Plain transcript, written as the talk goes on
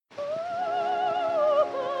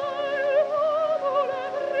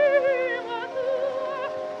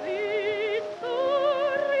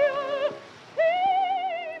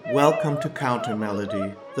Welcome to Counter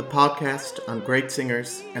Melody, the podcast on great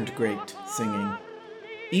singers and great singing.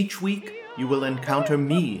 Each week, you will encounter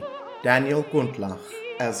me, Daniel Gundlach,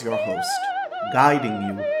 as your host, guiding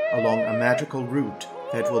you along a magical route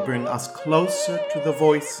that will bring us closer to the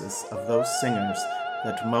voices of those singers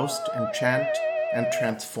that most enchant and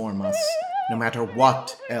transform us, no matter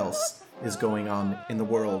what else is going on in the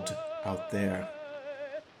world out there.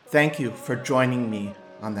 Thank you for joining me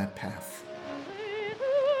on that path.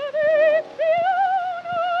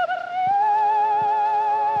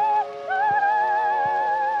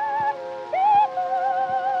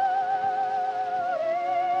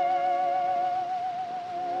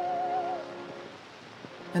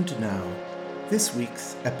 And now, this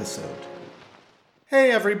week's episode.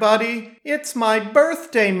 Hey everybody, it's my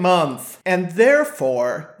birthday month, and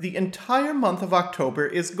therefore the entire month of October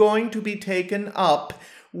is going to be taken up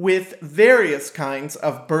with various kinds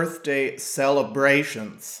of birthday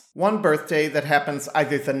celebrations. One birthday that happens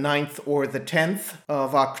either the 9th or the 10th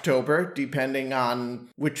of October, depending on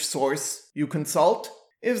which source you consult,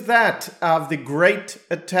 is that of the great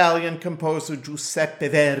Italian composer Giuseppe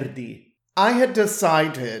Verdi. I had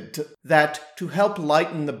decided that to help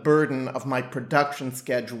lighten the burden of my production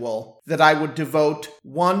schedule, that I would devote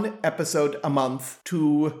one episode a month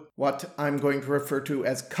to what I'm going to refer to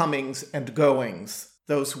as comings and goings.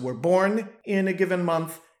 Those who were born in a given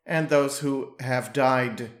month and those who have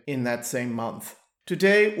died in that same month.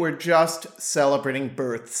 Today, we're just celebrating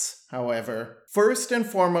births, however. First and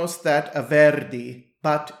foremost, that of Verdi.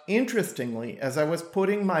 But interestingly, as I was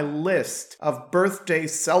putting my list of birthday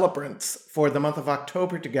celebrants for the month of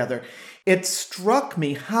October together, it struck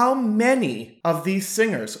me how many of these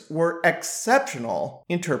singers were exceptional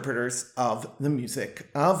interpreters of the music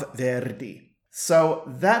of Verdi. So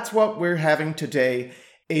that's what we're having today,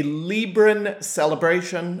 a Libran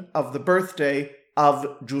celebration of the birthday of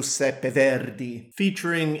Giuseppe Verdi,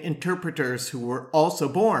 featuring interpreters who were also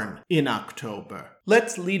born in October.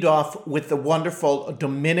 Let's lead off with the wonderful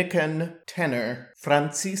Dominican tenor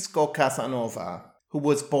Francisco Casanova, who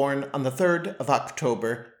was born on the 3rd of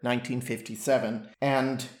October, 1957,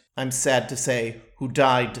 and, I'm sad to say, who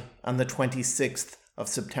died on the 26th of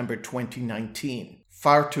September, 2019.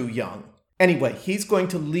 Far too young. Anyway, he's going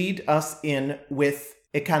to lead us in with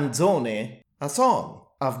a canzone, a song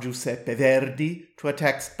of Giuseppe Verdi, to a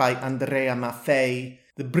text by Andrea Maffei,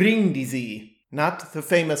 the Brindisi, not the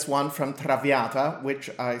famous one from Traviata, which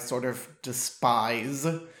I sort of despise,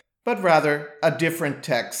 but rather a different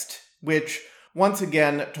text, which once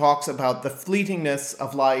again talks about the fleetingness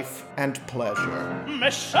of life and pleasure.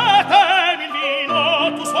 Mesciatemi il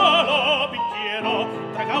vino, tu solo bicchiero,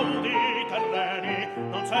 tra gaudi terreni,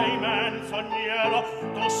 non sei menzognero,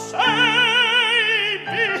 tu sei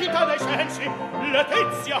vita dei sensi,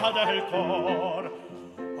 letizia del cor.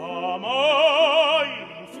 Amai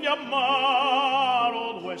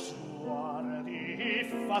l'infiammaro due sguardi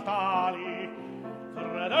fatali,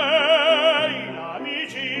 credei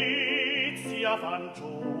l'amicizia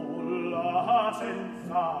fanciulla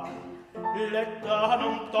senza l'età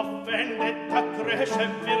non t'offende, t'accresce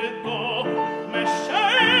virtù, me scelta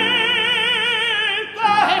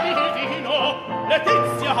il vino,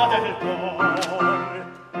 letizia del cor.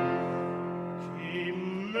 Chi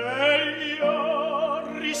meglio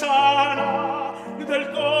risana del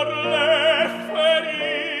cor le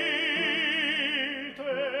ferite,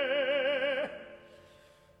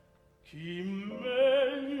 chi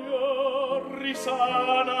meglio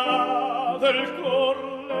risana del cor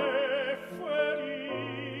le ferite,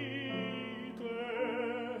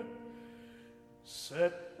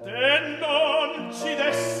 se te non ci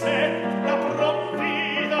desse la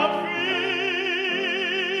provvida vite,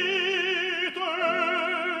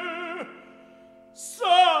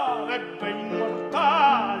 sarebbe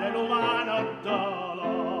immortale l'umano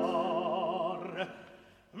dolor.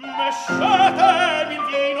 Mesciatemi il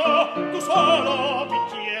vino, tu solo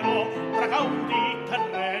bicchiero, tra gaudi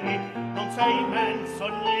terreni, non sei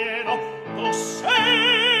menzognero, tu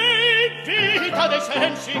sei vita dei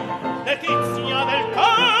sensi, letizia del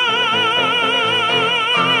cor.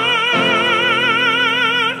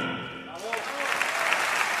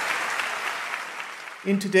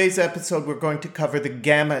 In today's episode, we're going to cover the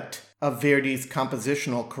gamut of Verdi's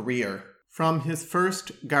compositional career. From his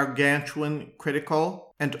first gargantuan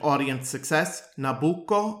critical and audience success,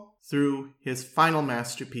 Nabucco, through his final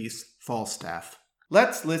masterpiece, Falstaff.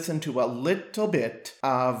 Let's listen to a little bit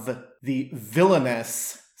of the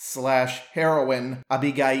villainess / heroine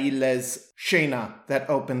Abigaile's scena that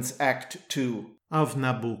opens Act 2 of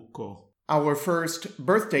Nabucco. Our first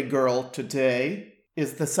birthday girl today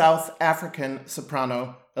is the South African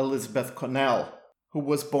soprano Elizabeth Connell, who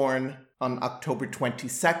was born on October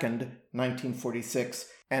 22nd, 1946,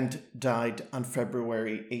 and died on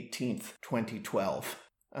February 18th, 2012.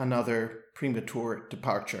 Another premature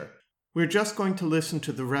departure. We're just going to listen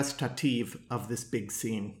to the recitative of this big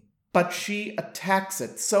scene. But she attacks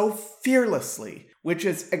it so fearlessly, which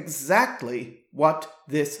is exactly what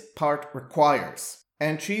this part requires.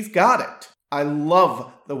 And she's got it. I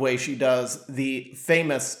love the way she does the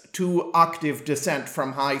famous 2-octave descent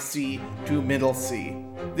from high C to middle C.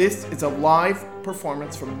 This is a live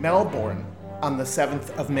performance from Melbourne on the 7th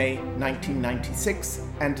of May, 1996,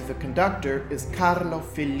 and the conductor is Carlo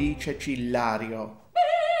Felice Cillario.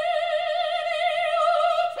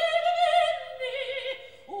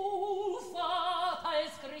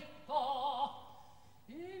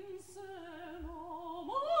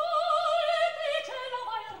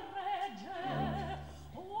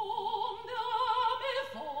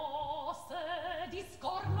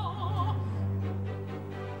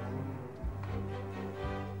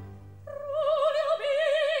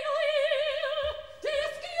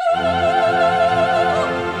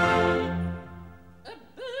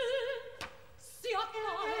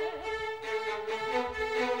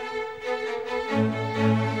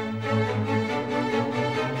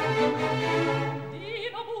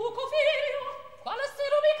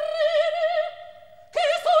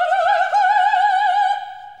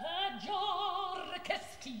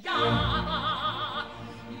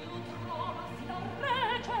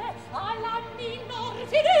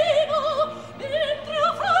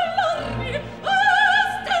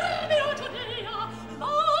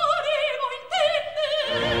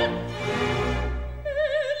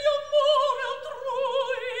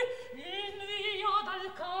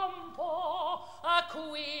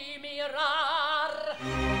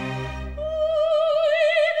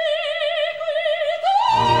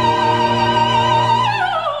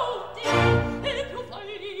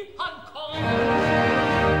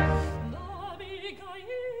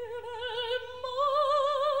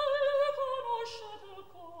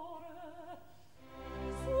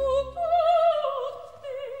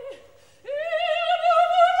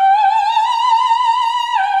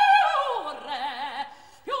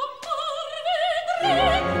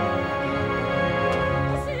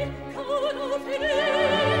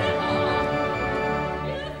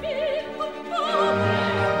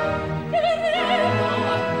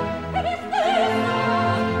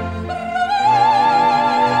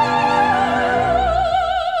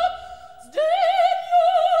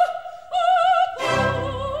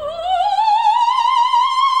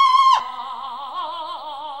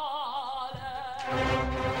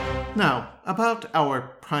 Now, about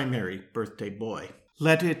our primary birthday boy.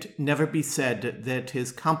 Let it never be said that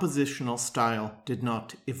his compositional style did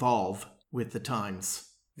not evolve with the times.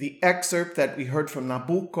 The excerpt that we heard from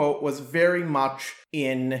Nabucco was very much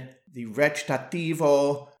in the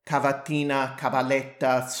recitativo, cavatina,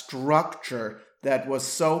 cabaletta structure that was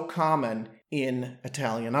so common in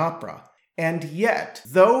Italian opera. And yet,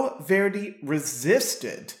 though Verdi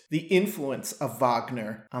resisted the influence of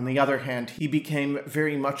Wagner, on the other hand, he became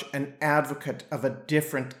very much an advocate of a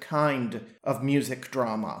different kind of music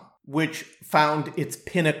drama, which found its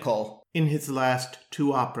pinnacle in his last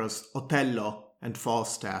two operas, Otello and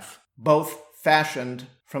Falstaff, both fashioned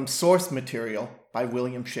from source material by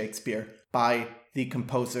William Shakespeare by the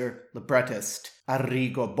composer librettist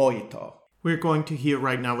Arrigo Boito. We're going to hear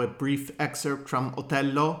right now a brief excerpt from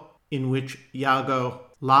Otello, in which Iago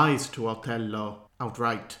lies to Otello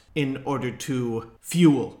outright in order to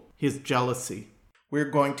fuel his jealousy. We're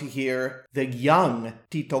going to hear the young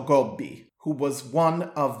Tito Gobbi, who was one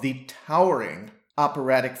of the towering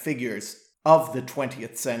operatic figures of the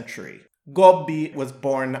 20th century. Gobbi was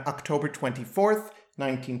born October 24th,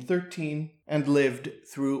 1913, and lived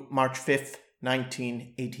through March 5th,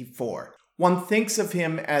 1984. One thinks of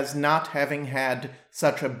him as not having had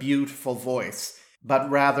such a beautiful voice, but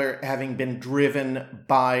rather having been driven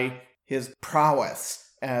by his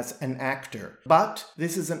prowess as an actor. But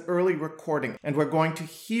this is an early recording, and we're going to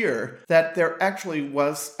hear that there actually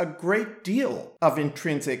was a great deal of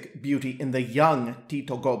intrinsic beauty in the young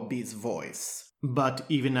Tito Gobbi's voice. But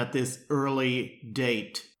even at this early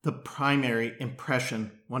date, the primary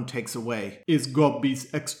impression one takes away is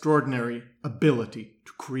Gobbi's extraordinary ability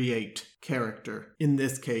to create character. In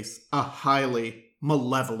this case, a highly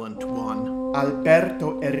malevolent one.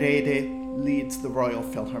 Alberto Erede leads the Royal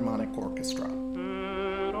Philharmonic Orchestra.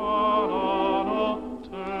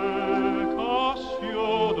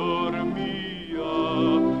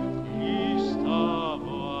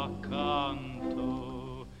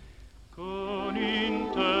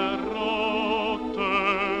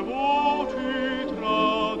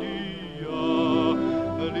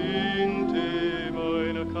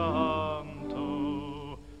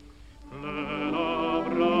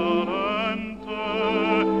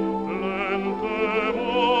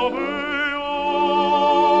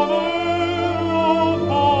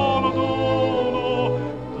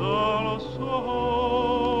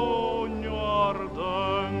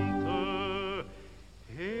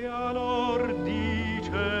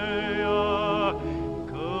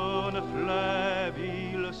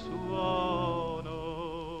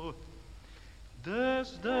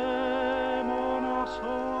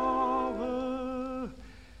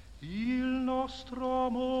 nostro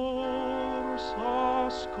amor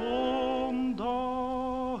s'asconda,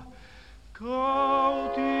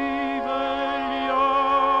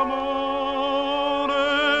 cautivegliamo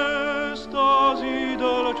l'estasi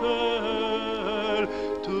del ciel,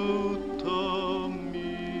 tutta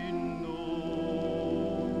m'inonda.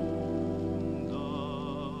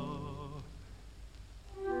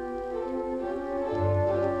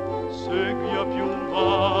 Seppia più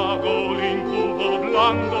vago l'incubo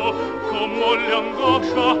blando, con molle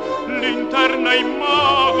angoscia l'interna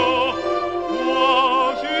imago,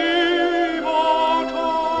 quasi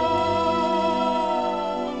vociando.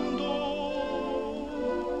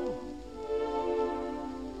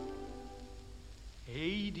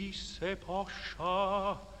 Ei disse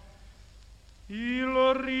poscia,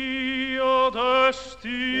 il rio destino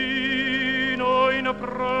in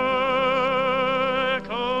preca,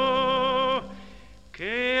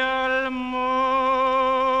 che al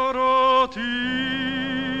moro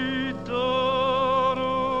ti darò.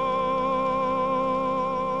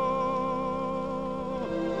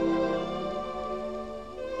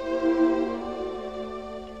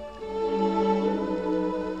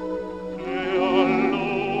 E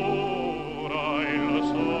allora il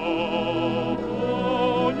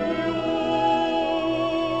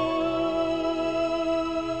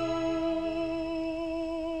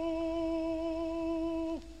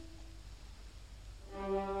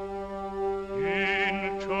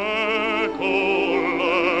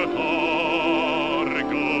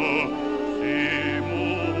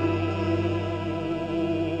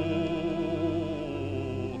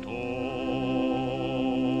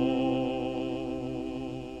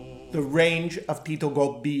The range of Tito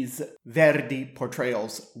Gobbi's Verdi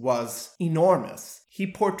portrayals was enormous. He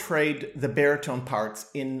portrayed the baritone parts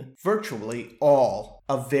in virtually all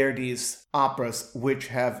of Verdi's operas which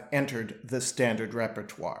have entered the standard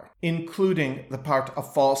repertoire, including the part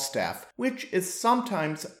of Falstaff, which is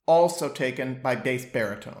sometimes also taken by bass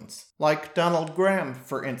baritones, like Donald Graham,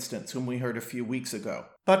 for instance, whom we heard a few weeks ago.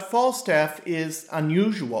 But Falstaff is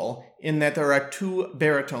unusual in that there are two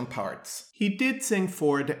baritone parts. He did sing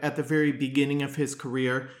Ford at the very beginning of his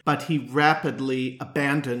career, but he rapidly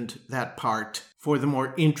abandoned that part for the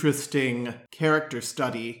more interesting character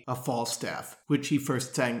study of Falstaff, which he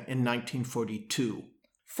first sang in 1942.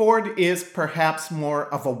 Ford is perhaps more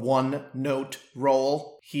of a one-note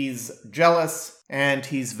role. He's jealous and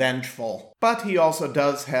he's vengeful, but he also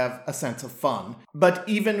does have a sense of fun. But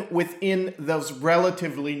even within those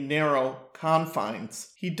relatively narrow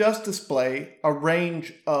confines, he does display a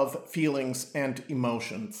range of feelings and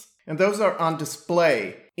emotions. And those are on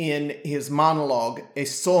display in his monologue, E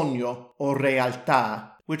sogno o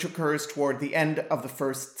realtà, which occurs toward the end of the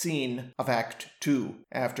first scene of Act 2,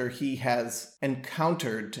 after he has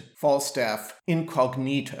encountered Falstaff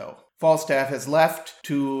incognito. Falstaff has left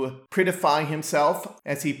to prettify himself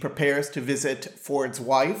as he prepares to visit Ford's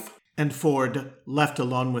wife, and Ford, left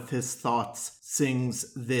alone with his thoughts,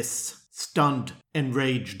 sings this stunned,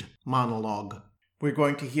 enraged monologue. We're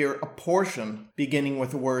going to hear a portion beginning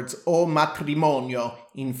with the words, O matrimonio,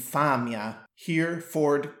 infamia. Here,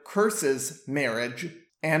 Ford curses marriage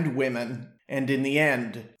and women, and in the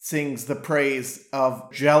end sings the praise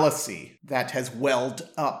of jealousy that has welled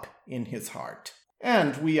up in his heart.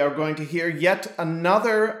 And we are going to hear yet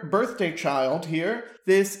another birthday child here.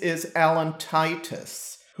 This is Alan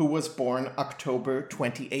Titus, who was born October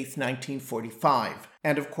 28, 1945,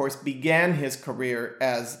 and of course began his career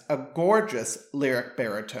as a gorgeous lyric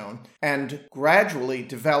baritone and gradually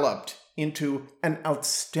developed into an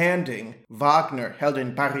outstanding Wagner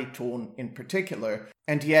Heldenbariton in particular,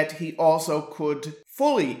 and yet he also could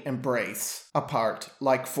fully embrace a part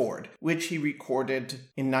like Ford, which he recorded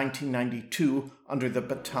in 1992 under the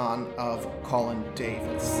baton of Colin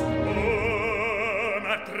Davis. Oh,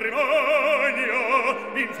 matrimonio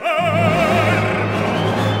inferno,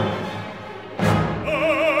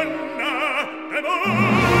 donna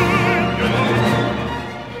demonio,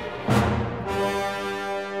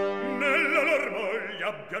 nella lor moglie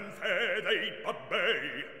abbian fede i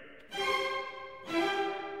babbei.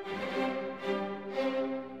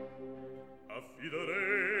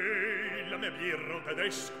 Affiderei la mia birra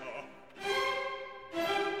tedesca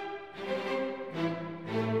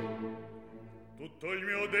tutto il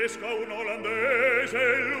mio desco a un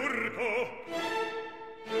olandese l'urco.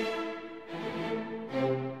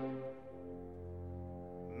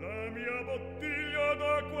 La mia bottiglia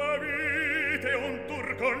d'acqua vite un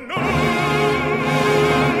turco non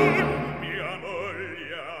mia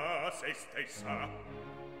moglie a se stessa.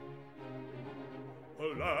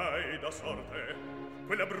 Lei da sorte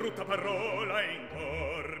quella brutta parola in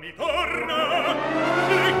cor mi torna.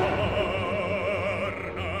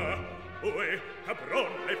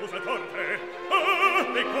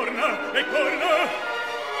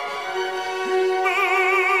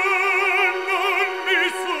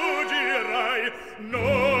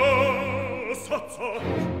 pozzo,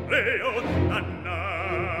 Leo,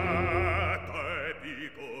 dannata e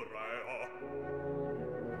picorea.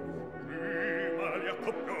 Prima li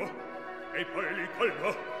accoppio, e poi li colgo,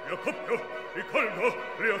 li accoppio, li colgo,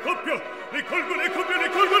 li accoppio, li colgo, li accoppio, li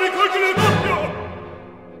colgo, li colgo, li accoppio.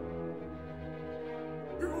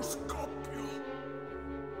 Io scoppio.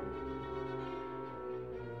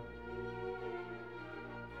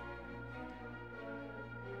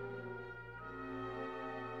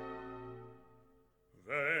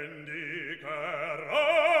 Vendicherai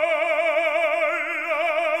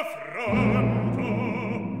l'affronto.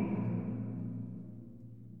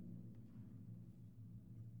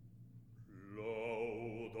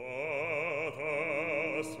 Laudata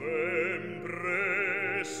sempre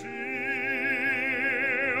sia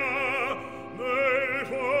nel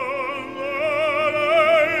fondo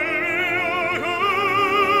del mio cor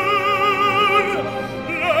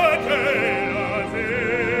la tela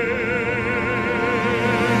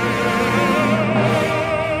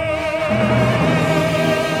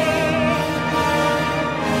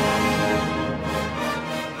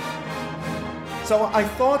So I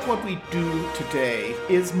thought what we'd do today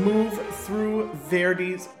is move through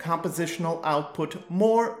Verdi's compositional output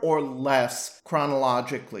more or less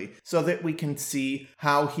chronologically so that we can see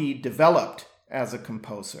how he developed as a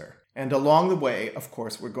composer. And along the way, of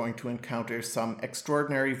course, we're going to encounter some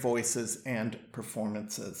extraordinary voices and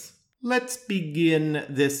performances. Let's begin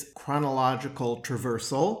this chronological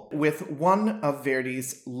traversal with one of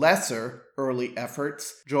Verdi's lesser early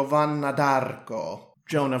efforts, Giovanna d'Arco,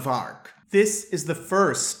 Joan of Arc. This is the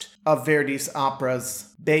first of Verdi's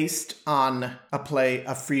operas based on a play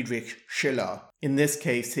of Friedrich Schiller, in this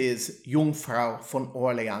case his Jungfrau von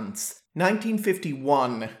Orleans.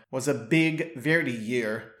 1951 was a big Verdi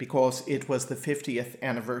year because it was the 50th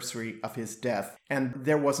anniversary of his death, and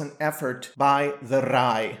there was an effort by the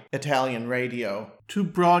RAI, Italian radio, to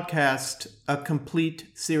broadcast a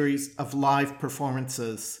complete series of live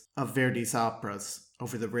performances of Verdi's operas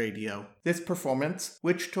over the radio. This performance,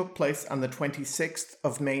 which took place on the 26th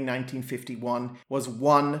of May 1951, was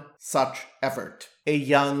one such effort. A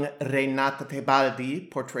young Renata Tebaldi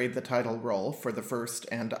portrayed the title role for the first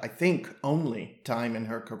and, I think, only time in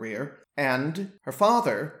her career, and her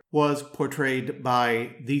father was portrayed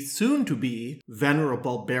by the soon-to-be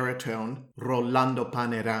venerable baritone Rolando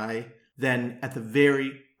Panerai, then at the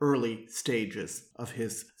very early stages of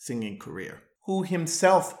his singing career, who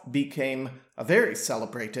himself became a very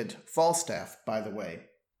celebrated Falstaff, by the way.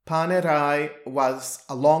 Panerai was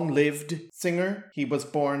a long-lived singer. He was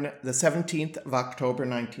born the 17th of October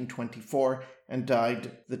 1924 and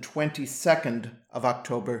died the 22nd of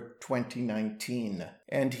October 2019.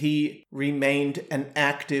 And he remained an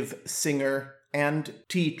active singer and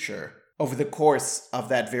teacher over the course of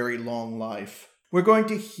that very long life. We're going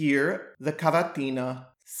to hear the cavatina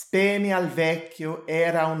Speme al vecchio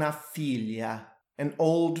era una figlia. An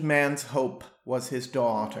old man's hope was his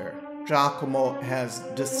daughter. Giacomo has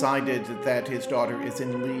decided that his daughter is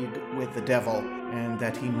in league with the devil and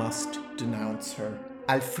that he must denounce her.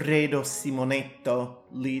 Alfredo Simonetto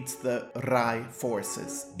leads the RAI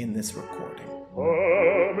forces in this recording.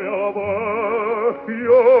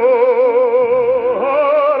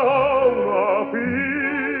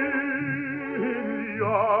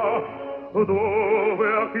 Dove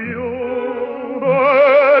a chiudermi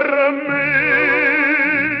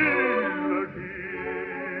la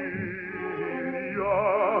chiglia,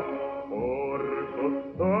 porco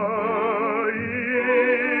stai,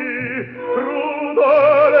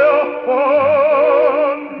 crudele affanno,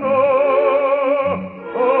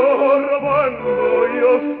 or vengo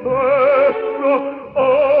io stesso,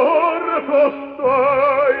 orco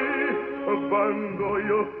stai, vengo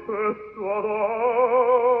io stesso ad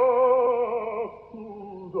accusar.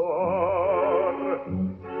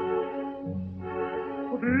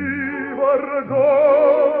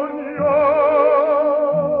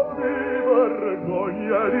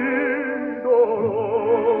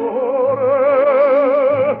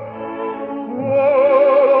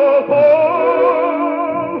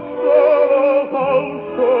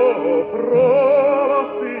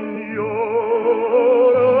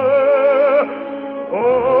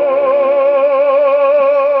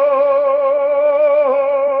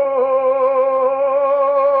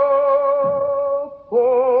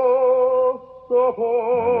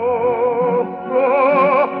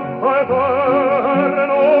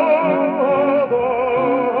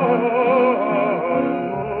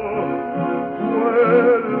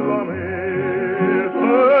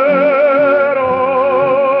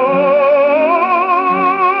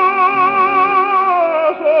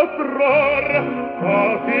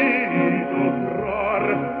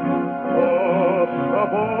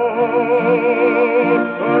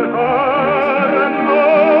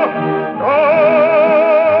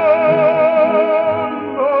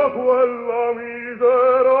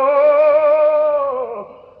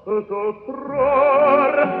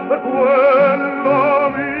 sottrar quella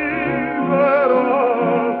misera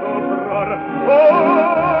sottrar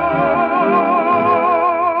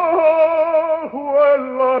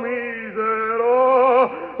quella misera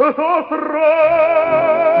sottrar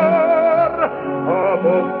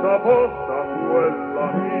apposta quella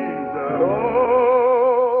misera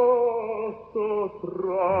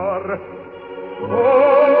sottrar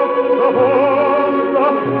apposta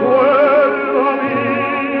quella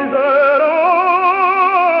misera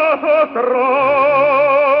sottrar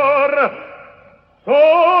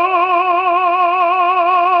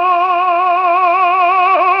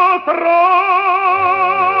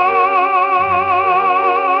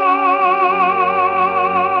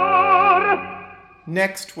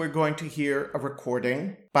Next, we're going to hear a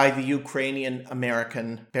recording by the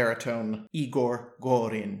Ukrainian-American baritone Igor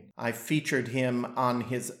Gorin. I featured him on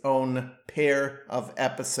his own pair of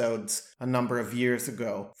episodes a number of years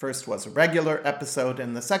ago. First was a regular episode,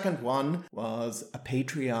 and the second one was a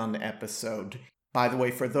Patreon episode. By the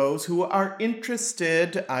way, for those who are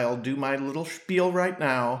interested, I'll do my little spiel right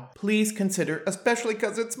now. Please consider, especially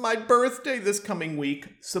because it's my birthday this coming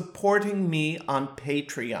week, supporting me on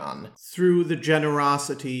Patreon. Through the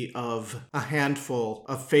generosity of a handful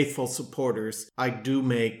of faithful supporters, I do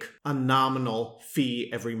make a nominal fee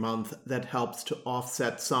every month that helps to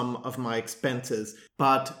offset some of my expenses.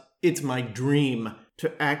 But it's my dream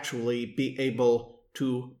to actually be able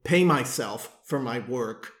to pay myself for my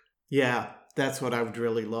work. Yeah. That's what I would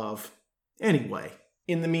really love. Anyway,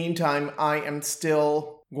 in the meantime, I am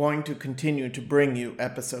still going to continue to bring you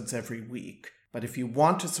episodes every week. But if you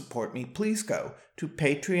want to support me, please go to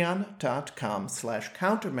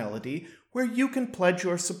patreon.com/countermelody, where you can pledge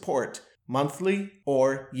your support monthly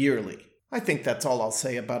or yearly. I think that's all I'll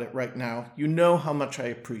say about it right now. You know how much I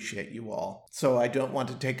appreciate you all, so I don't want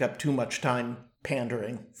to take up too much time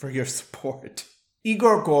pandering for your support.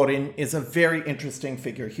 Igor Gorin is a very interesting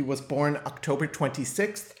figure. He was born October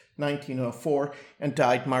 26th, 1904, and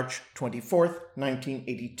died March 24th,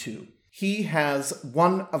 1982. He has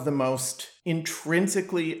one of the most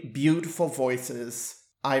intrinsically beautiful voices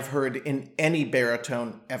I've heard in any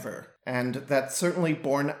baritone ever. And that's certainly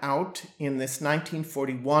borne out in this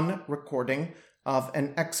 1941 recording of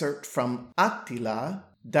an excerpt from Attila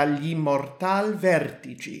dagli Mortal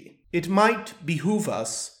Vertici. It might behoove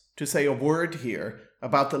us to say a word here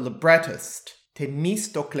about the librettist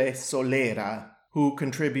Themistocle Solera, who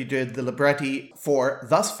contributed the libretti for,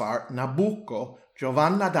 thus far, Nabucco,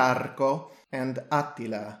 Giovanna d'Arco, and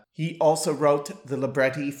Attila. He also wrote the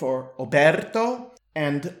libretti for Oberto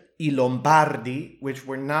and I Lombardi, which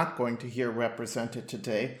we're not going to hear represented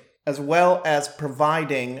today, as well as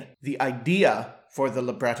providing the idea for the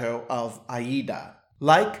libretto of Aida.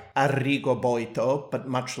 Like Arrigo Boito, but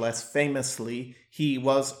much less famously, he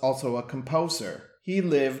was also a composer. He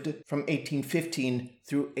lived from 1815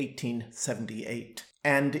 through 1878.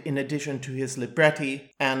 And in addition to his libretti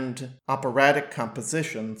and operatic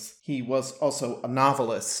compositions, he was also a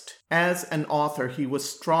novelist. As an author, he was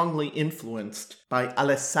strongly influenced by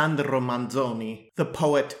Alessandro Manzoni, the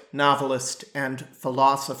poet, novelist, and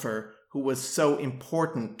philosopher who was so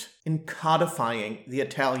important in codifying the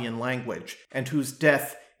Italian language, and whose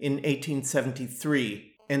death in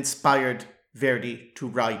 1873 inspired Verdi to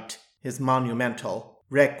write his monumental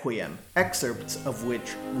Requiem, excerpts of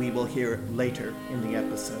which we will hear later in the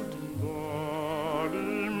episode.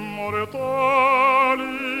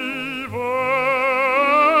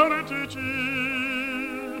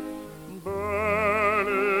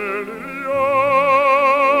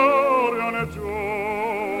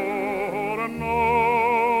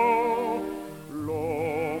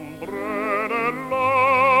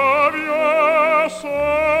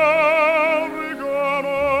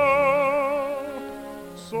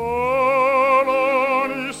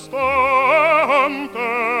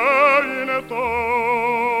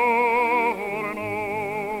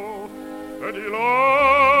 ed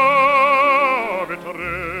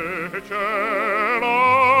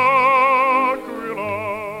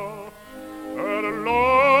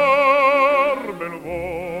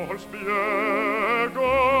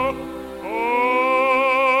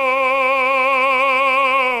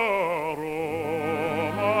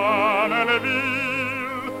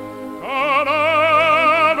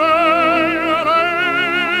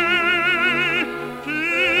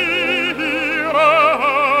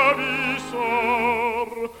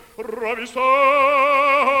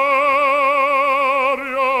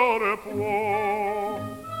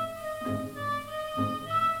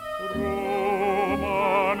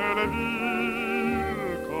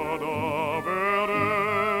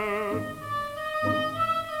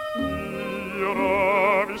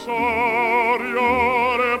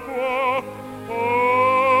soriore può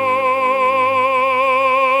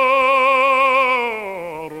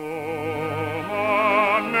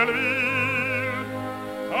Roma nel vil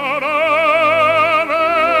aranerei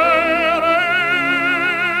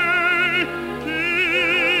chi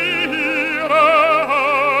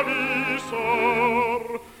ravisoriore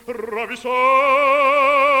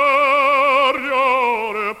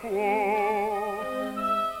può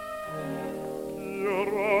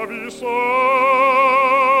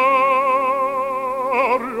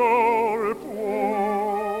ravisoriore può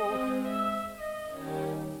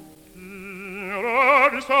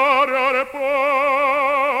ravisoriore può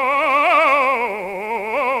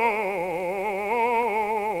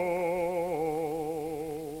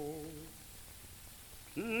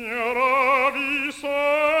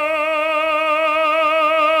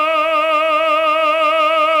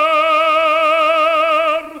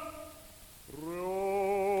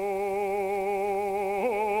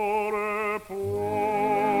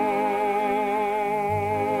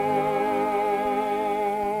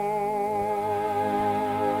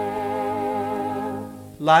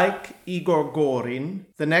Like Igor Gorin,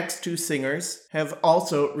 the next two singers have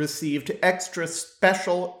also received extra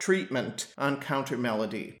special treatment on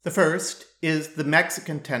countermelody. The first is the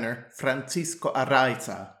Mexican tenor Francisco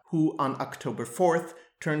Araiza, who on October 4th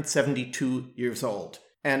turned 72 years old,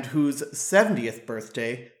 and whose 70th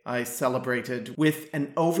birthday I celebrated with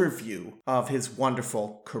an overview of his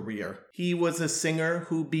wonderful career. He was a singer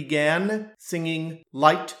who began singing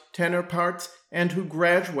light tenor parts and who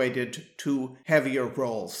graduated to heavier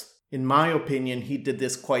roles. In my opinion, he did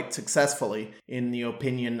this quite successfully. In the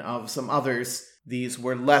opinion of some others, these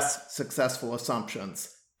were less successful assumptions.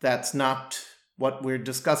 That's not what we're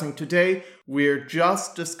discussing today. We're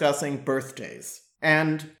just discussing birthdays.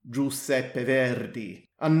 And Giuseppe Verdi.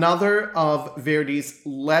 Another of Verdi's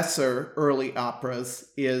lesser early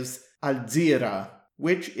operas is Alzira,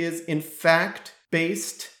 which is in fact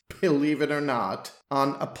based, believe it or not,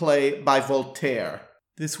 on a play by Voltaire.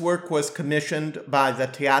 This work was commissioned by the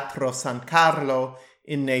Teatro San Carlo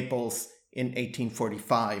in Naples in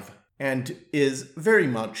 1845 and is very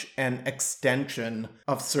much an extension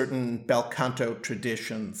of certain bel canto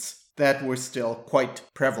traditions that were still quite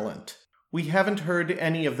prevalent. We haven't heard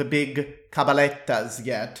any of the big caballettas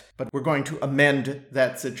yet, but we're going to amend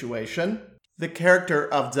that situation. The character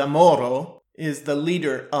of Zamoro is the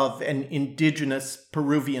leader of an indigenous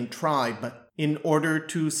Peruvian tribe. In order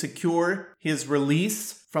to secure his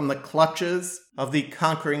release from the clutches of the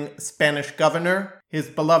conquering Spanish governor, his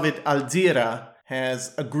beloved Alzira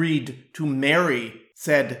has agreed to marry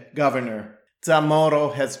said governor.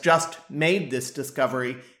 Zamoro has just made this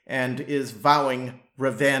discovery and is vowing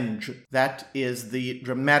revenge. That is the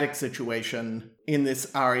dramatic situation in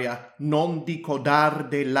this aria, Non dico dar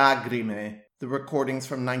de lagrime. The recordings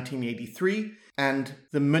from 1983, and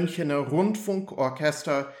the Münchener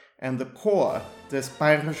Rundfunkorchester and the Chor des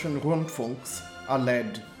Bayerischen Rundfunks are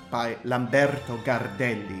led by Lamberto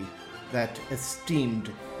Gardelli, that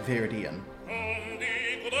esteemed Verdian.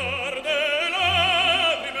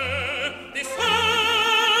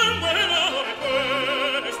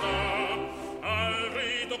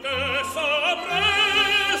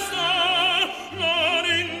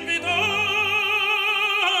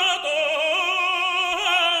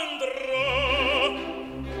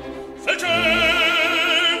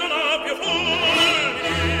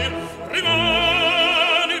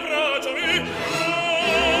 Rimani, bracciami,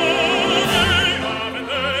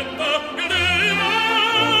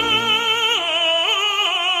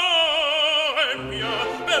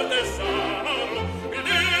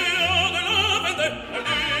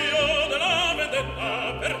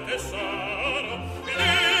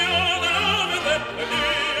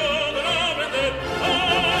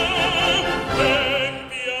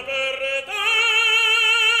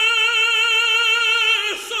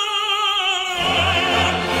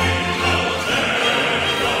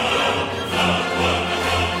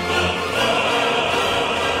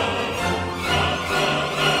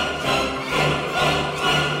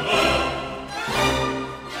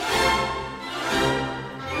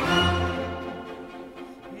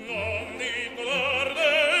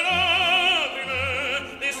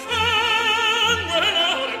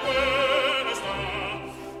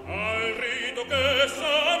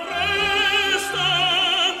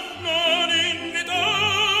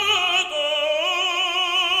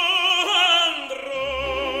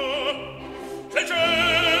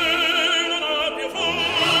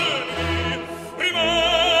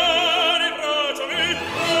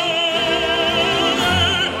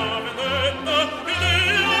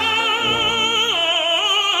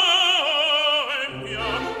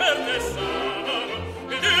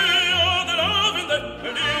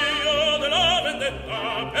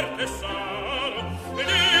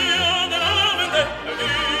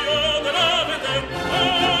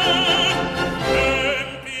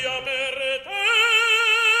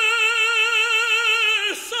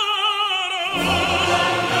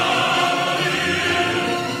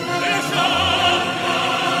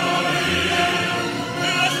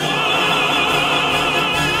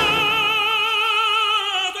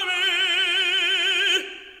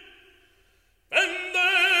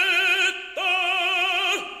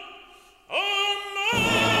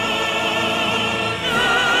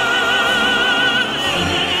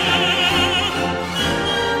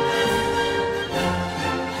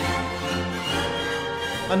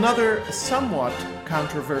 Another somewhat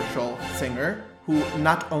controversial singer, who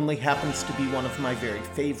not only happens to be one of my very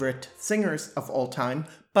favorite singers of all time,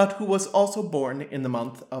 but who was also born in the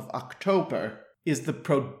month of October, is the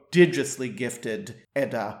prodigiously gifted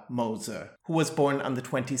Edda Moser, who was born on the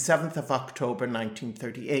 27th of October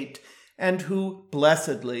 1938, and who,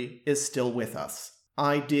 blessedly, is still with us.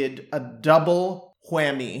 I did a double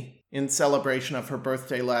whammy in celebration of her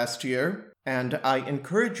birthday last year, and I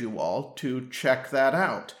encourage you all to check that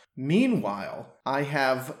out. Meanwhile, I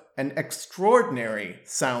have an extraordinary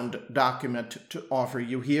sound document to offer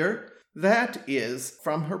you here. That is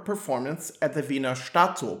from her performance at the Wiener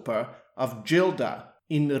Staatsoper of Gilda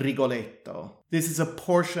in Rigoletto. This is a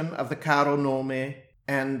portion of the Caro Nome,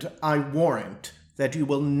 and I warrant that you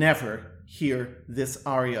will never hear this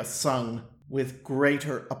aria sung with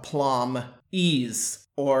greater aplomb, ease,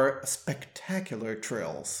 or spectacular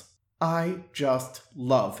trills. I just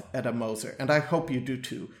love Edda Moser, and I hope you do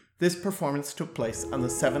too. This performance took place on the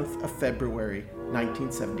 7th of February,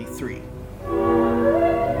 1973.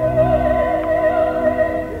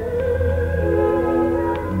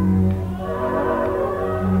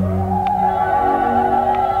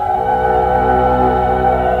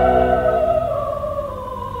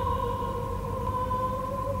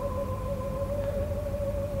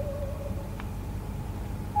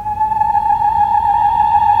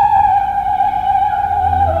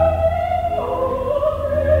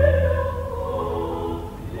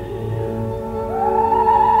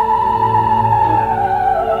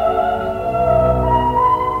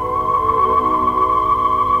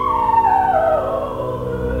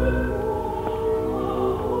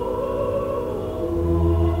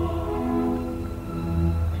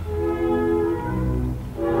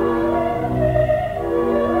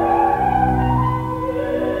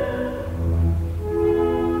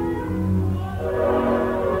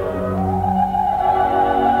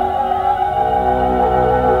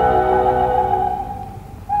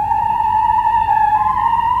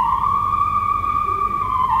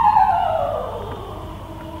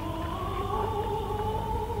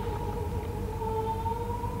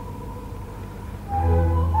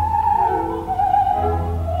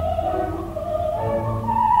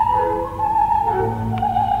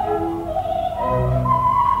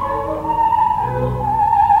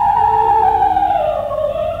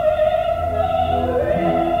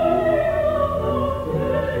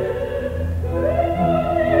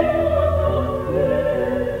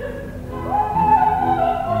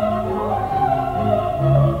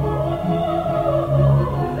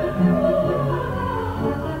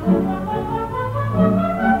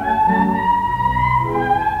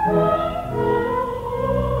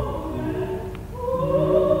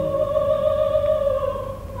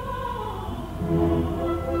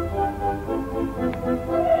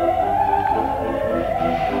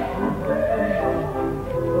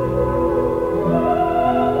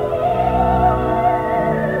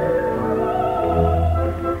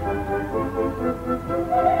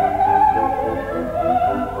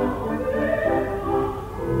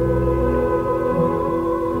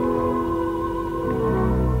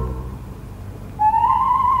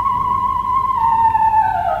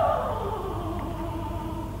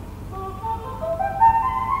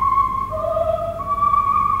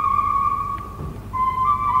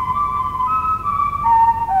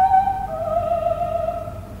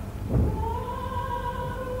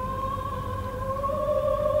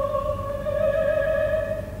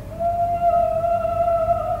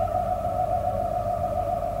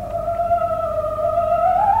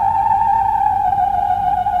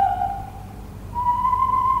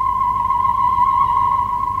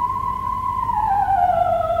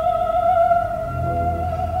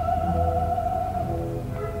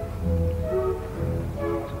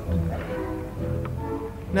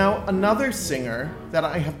 Now, another singer that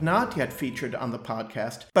I have not yet featured on the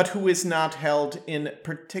podcast, but who is not held in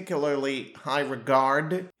particularly high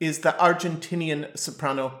regard, is the Argentinian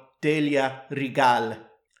soprano Delia Rigal.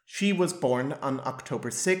 She was born on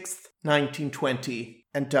October 6th, 1920,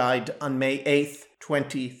 and died on May 8th,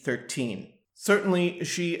 2013. Certainly,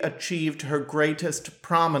 she achieved her greatest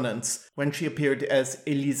prominence when she appeared as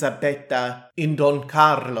Elisabetta in Don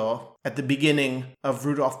Carlo at the beginning of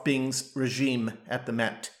Rudolph Bing's regime at the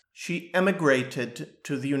Met. She emigrated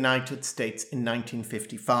to the United States in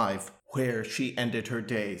 1955, where she ended her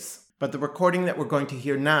days. But the recording that we're going to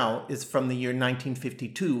hear now is from the year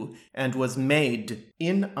 1952 and was made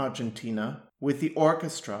in Argentina with the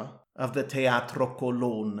orchestra of the Teatro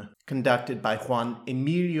Colón, conducted by Juan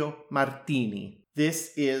Emilio Martini.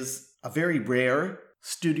 This is a very rare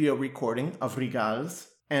studio recording of Rigal's,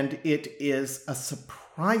 and it is a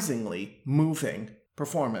surprisingly moving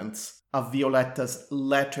performance of Violetta's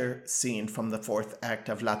letter scene from the fourth act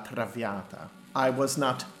of La Traviata. I was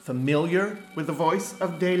not familiar with the voice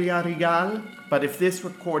of Delia Rigal, but if this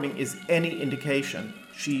recording is any indication,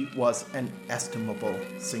 she was an estimable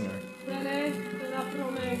singer. Celeste la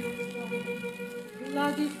promessa,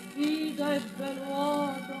 la diffida ebbe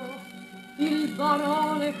luogo, il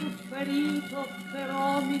barone fu ferito,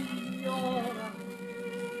 però migliora,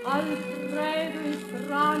 Alfredo il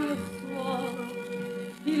franio suono,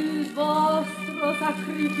 il vostro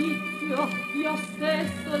sacrificio io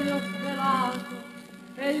stesso le ho svelato,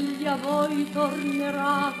 egli a voi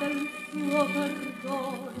tornerà del suo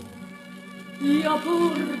perdono, io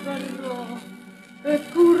pur verrò, e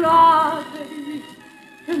curatevi,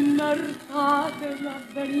 e mertate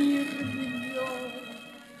l'avvenir migliore,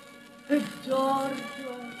 e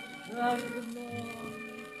Giorgio fermò.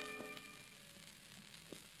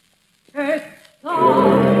 E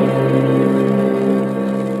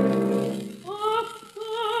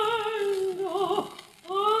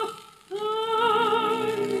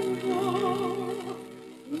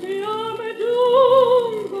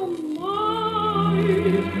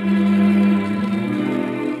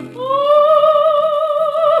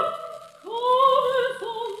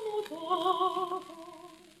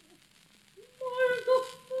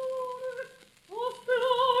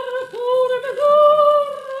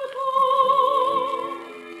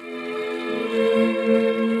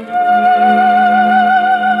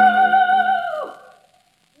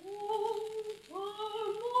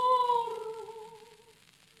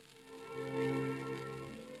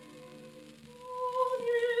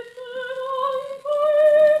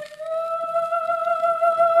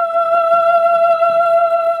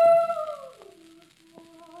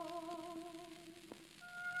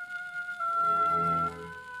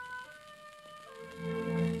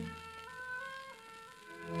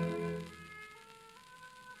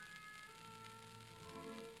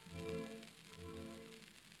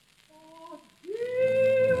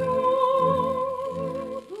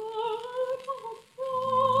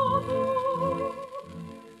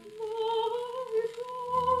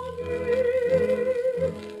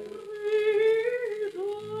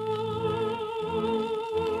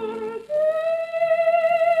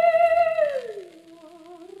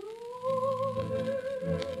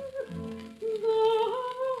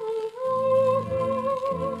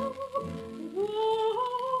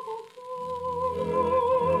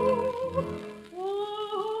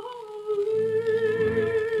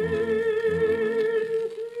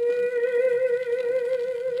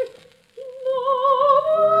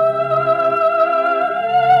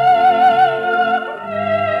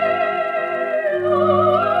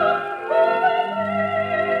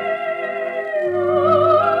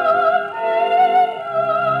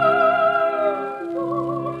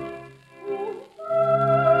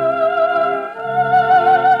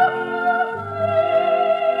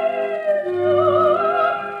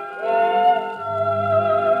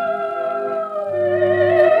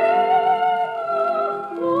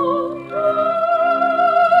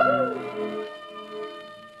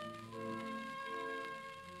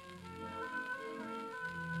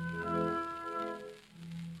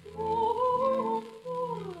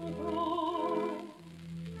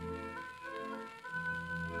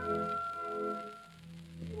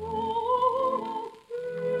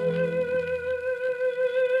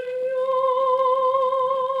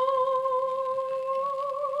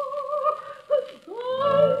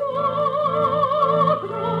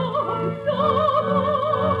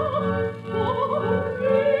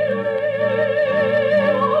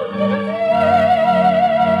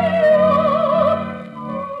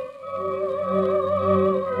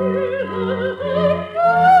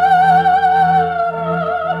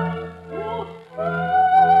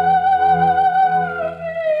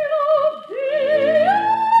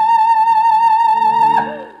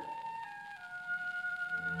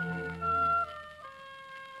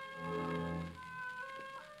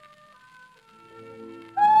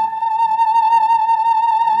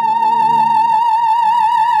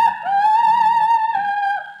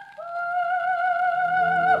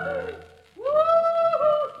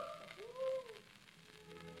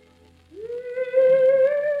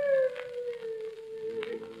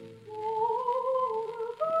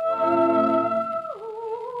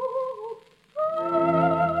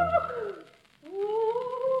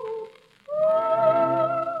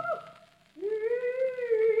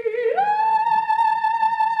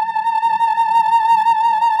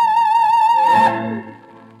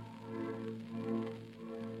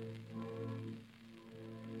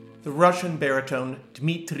Russian baritone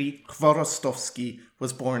Dmitry Khvorostovsky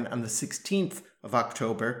was born on the 16th of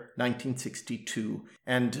October, 1962,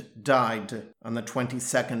 and died on the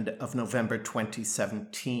 22nd of November,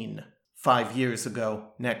 2017, 5 years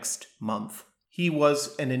ago next month. He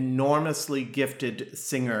was an enormously gifted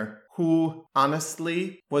singer who,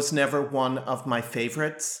 honestly, was never one of my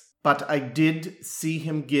favorites. But I did see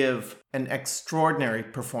him give an extraordinary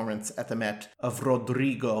performance at the Met of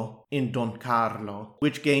Rodrigo in Don Carlo,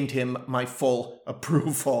 which gained him my full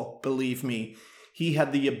approval, believe me. He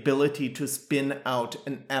had the ability to spin out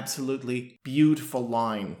an absolutely beautiful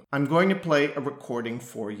line. I'm going to play a recording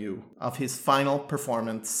for you of his final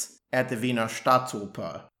performance at the Wiener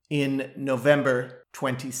Staatsoper in November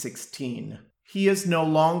 2016. He is no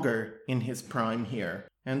longer in his prime here,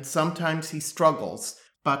 and sometimes he struggles.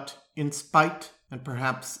 But in spite, and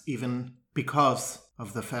perhaps even because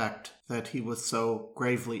of the fact that he was so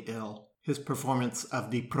gravely ill, his performance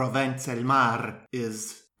of the Provence El Mar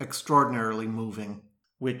is extraordinarily moving,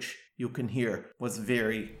 which you can hear was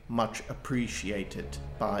very much appreciated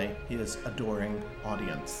by his adoring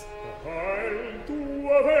audience.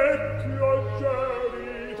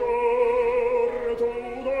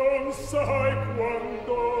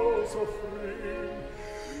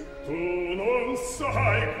 Tu non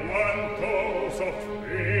sai quanto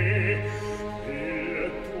soffrì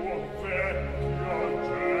il tuo vecchio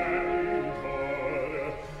genitore,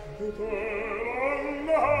 dell'annaro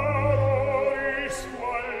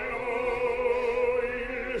risquallò,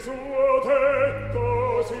 il suo tetto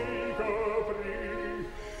si coprì,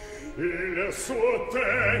 il suo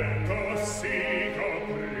tetto si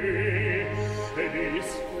coprì, e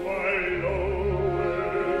risquallò.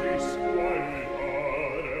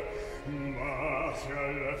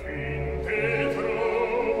 Alla fin ti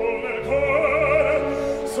trovo nel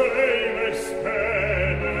cuore, sei le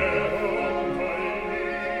stelle lontani,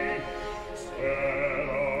 se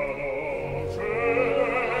la voce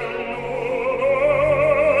del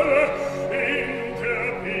nuvole in te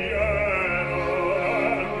pieno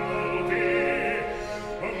annuti,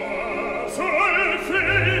 ma se al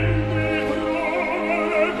fin ti trovo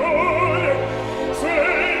nel cuore,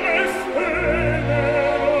 sei le stelle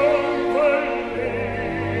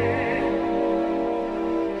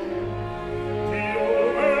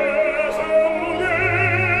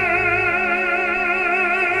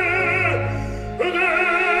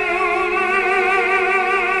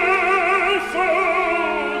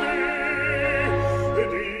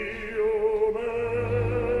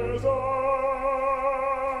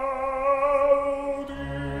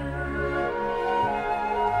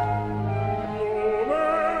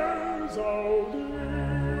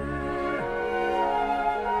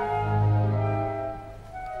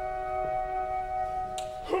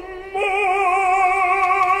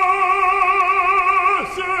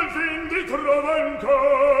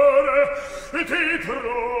ti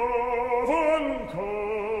trovo ancora,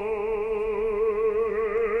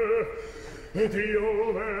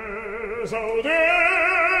 Dio m'esaudì,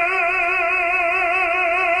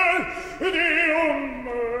 Dio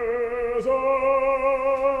m'esaudì.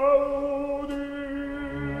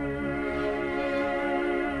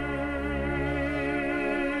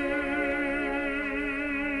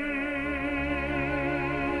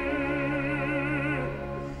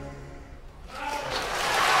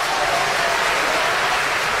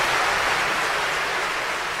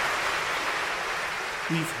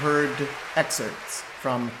 We've heard excerpts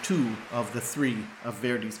from two of the three of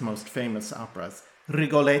Verdi's most famous operas,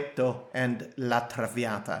 Rigoletto and La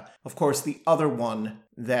Traviata. Of course, the other one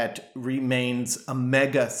that remains a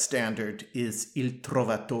mega standard is Il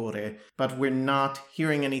Trovatore, but we're not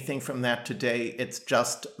hearing anything from that today. It's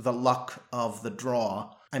just the luck of the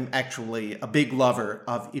draw. I'm actually a big lover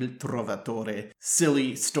of Il Trovatore,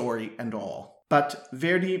 silly story and all. But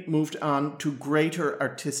Verdi moved on to greater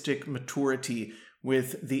artistic maturity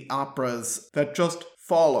with the operas that just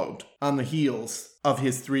followed on the heels of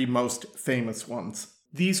his three most famous ones.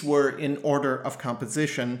 These were, in order of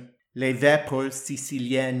composition, Les Vêpres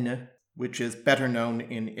Siciliennes, which is better known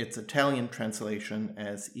in its Italian translation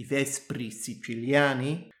as I Vespri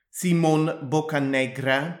Siciliani, Simon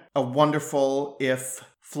Boccanegra, a wonderful, if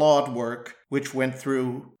flawed work, which went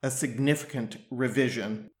through a significant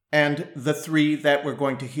revision, and the three that we're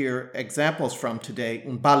going to hear examples from today,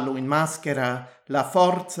 Un ballo in maschera, La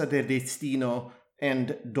forza del destino,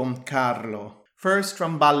 and Don Carlo. First,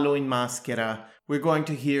 from Ballo in maschera, we're going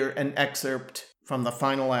to hear an excerpt from the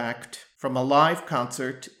final act from a live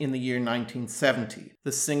concert in the year 1970.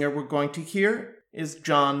 The singer we're going to hear is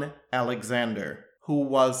John Alexander, who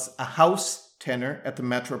was a house tenor at the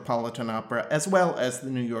Metropolitan Opera as well as the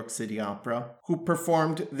New York City Opera, who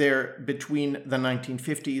performed there between the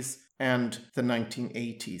 1950s and the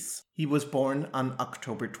 1980s. He was born on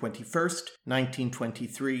October 21st,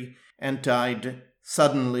 1923, and died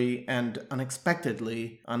suddenly and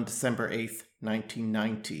unexpectedly on December 8th,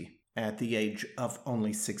 1990, at the age of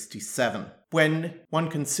only 67. When one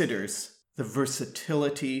considers the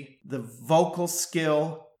versatility, the vocal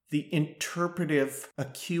skill, the interpretive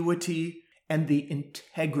acuity, and the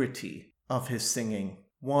integrity of his singing,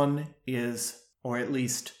 one is, or at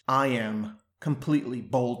least I am, completely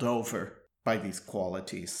bowled over by these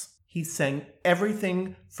qualities. He sang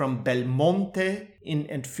everything from Belmonte in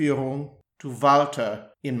Entführung to Walter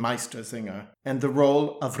in Meistersinger, and the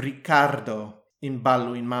role of Riccardo in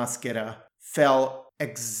Ballo in Maschera fell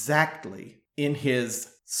exactly in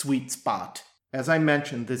his sweet spot. As I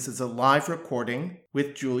mentioned, this is a live recording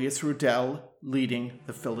with Julius Rudel leading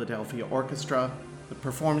the Philadelphia Orchestra. The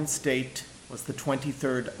performance date was the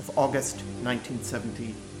 23rd of August,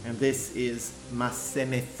 1970, and this is Ma se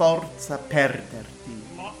me forza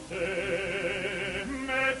perderti. Ma se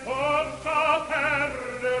me forza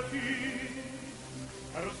perderti,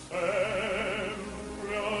 per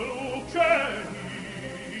sempre luce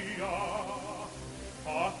mia,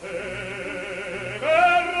 a te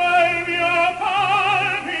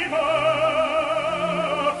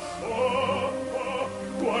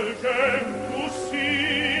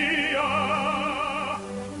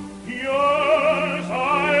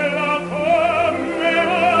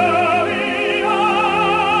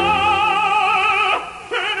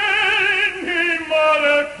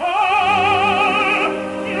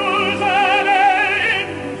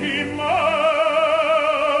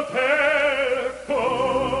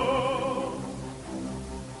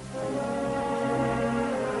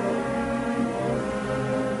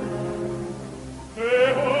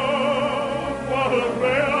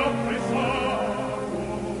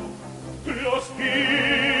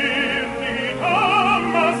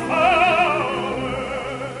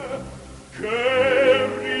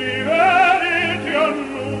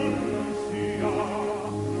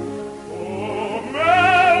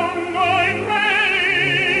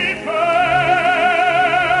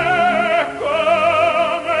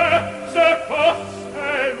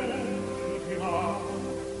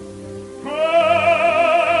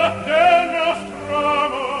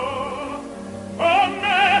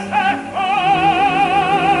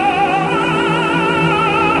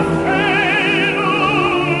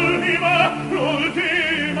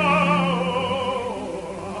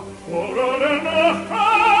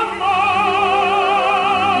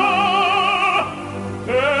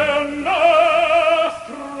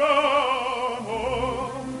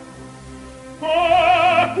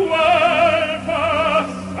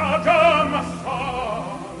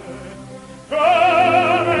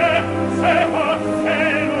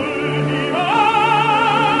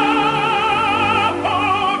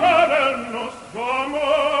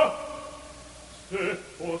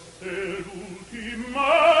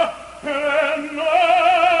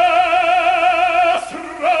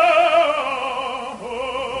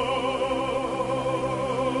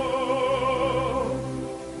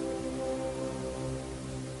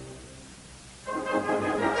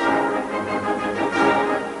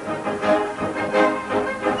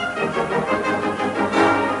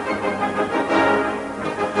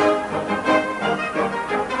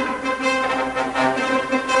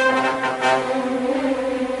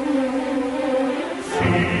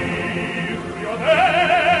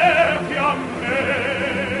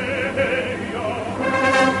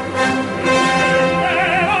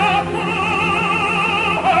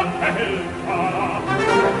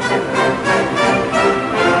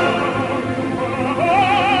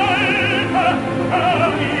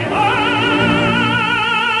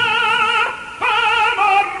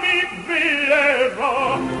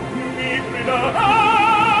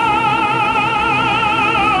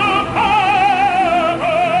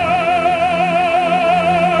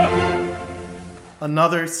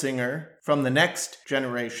Another singer from the next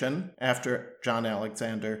generation after John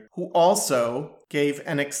Alexander, who also gave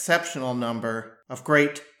an exceptional number of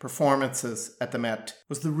great performances at the Met,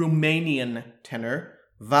 was the Romanian tenor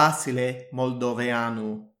Vasile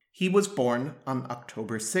Moldoveanu. He was born on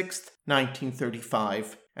October 6th,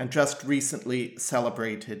 1935, and just recently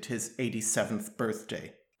celebrated his 87th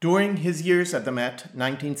birthday. During his years at the Met,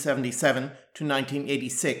 1977 to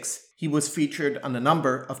 1986, he was featured on a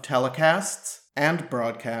number of telecasts and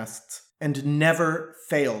broadcasts, and never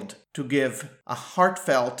failed to give a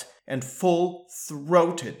heartfelt and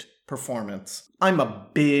full-throated performance. I'm a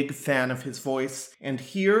big fan of his voice, and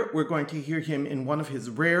here we're going to hear him in one of his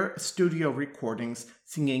rare studio recordings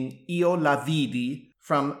singing Io la vidi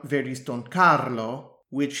from Verdi's Don Carlo,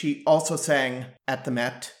 which he also sang at the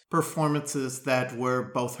Met, performances that were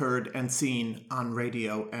both heard and seen on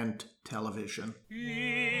radio and television.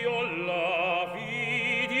 Io la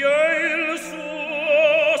vidi e il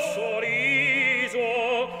suo sorriso,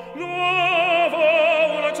 nuovo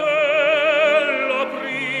una cella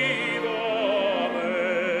priva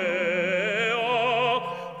mea,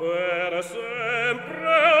 per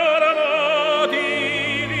sempre oramai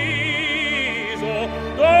diviso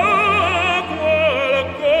da quel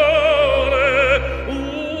cuore, un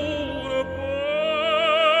padre,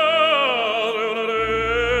 una re.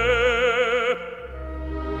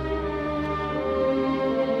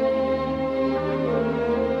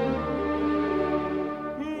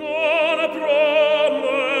 Non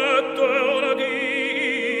promette ora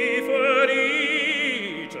di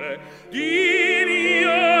felice di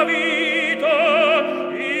mia vita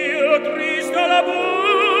il triste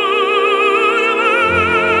labor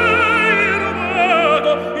m'hai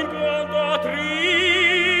rubato in quanto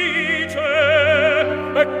attrice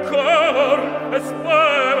e cor e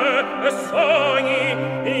speme e sogni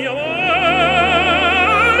in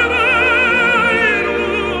amor m'hai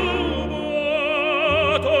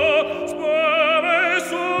rubato speme e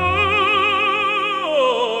sogni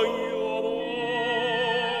amor.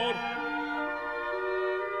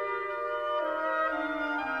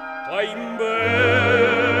 Ahimè,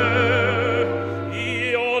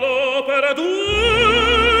 io l'ho perduta,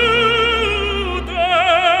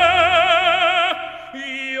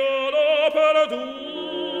 io l'ho perduta.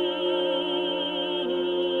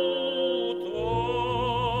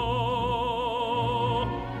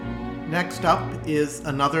 Next up is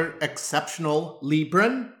another exceptional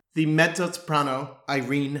Libran, the mezzo-soprano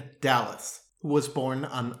Irene Dallas, who was born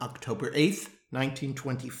on October 8th,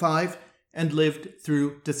 1925, and lived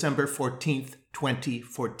through December 14th,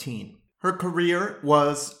 2014. Her career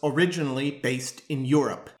was originally based in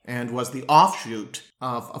Europe and was the offshoot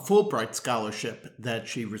of a Fulbright scholarship that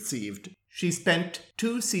she received. She spent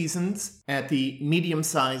 2 seasons at the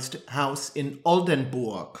medium-sized house in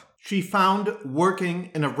Oldenburg. She found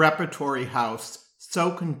working in a repertory house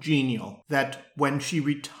so congenial that when she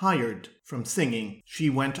retired from singing, she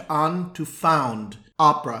went on to found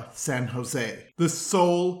Opera San Jose, the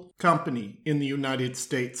sole company in the United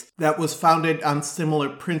States that was founded on similar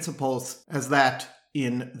principles as that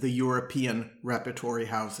in the European repertory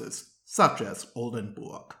houses, such as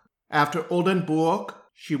Oldenburg. After Oldenburg,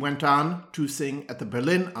 she went on to sing at the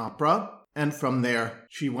Berlin Opera, and from there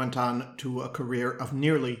she went on to a career of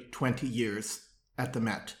nearly 20 years at the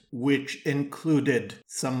Met, which included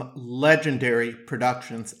some legendary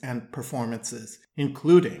productions and performances,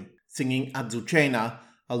 including singing Azucena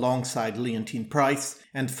alongside Leontine Price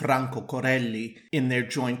and Franco Corelli in their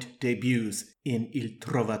joint debuts in Il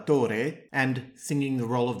Trovatore, and singing the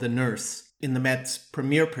role of the nurse in the Met's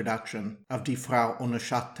premiere production of Die Frau ohne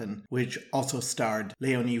Schatten, which also starred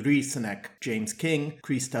Leonie Rieseneck, James King,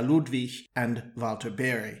 Christa Ludwig, and Walter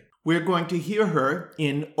Berry. We're going to hear her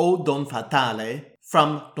in O Don Fatale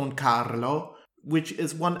from Don Carlo, which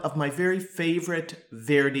is one of my very favorite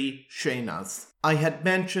Verdi scenas. I had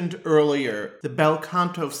mentioned earlier the bel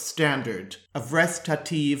canto standard of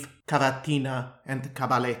recitative, cavatina, and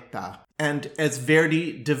cabaletta. And as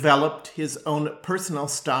Verdi developed his own personal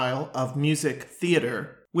style of music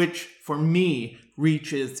theater, which for me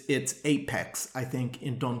reaches its apex, I think,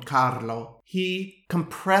 in Don Carlo, he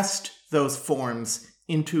compressed those forms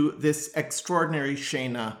into this extraordinary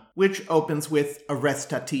scena, which opens with a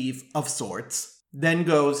recitative of sorts, then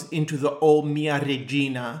goes into the O mia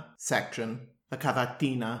regina section, the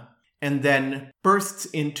cavatina, and then bursts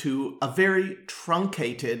into a very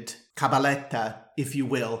truncated cabaletta, if you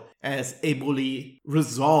will, as Eboli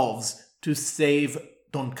resolves to save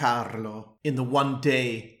Don Carlo in the one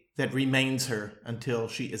day that remains her until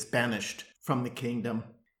she is banished from the kingdom.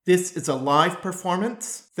 This is a live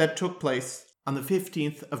performance that took place on the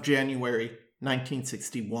 15th of January,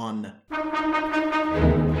 1961.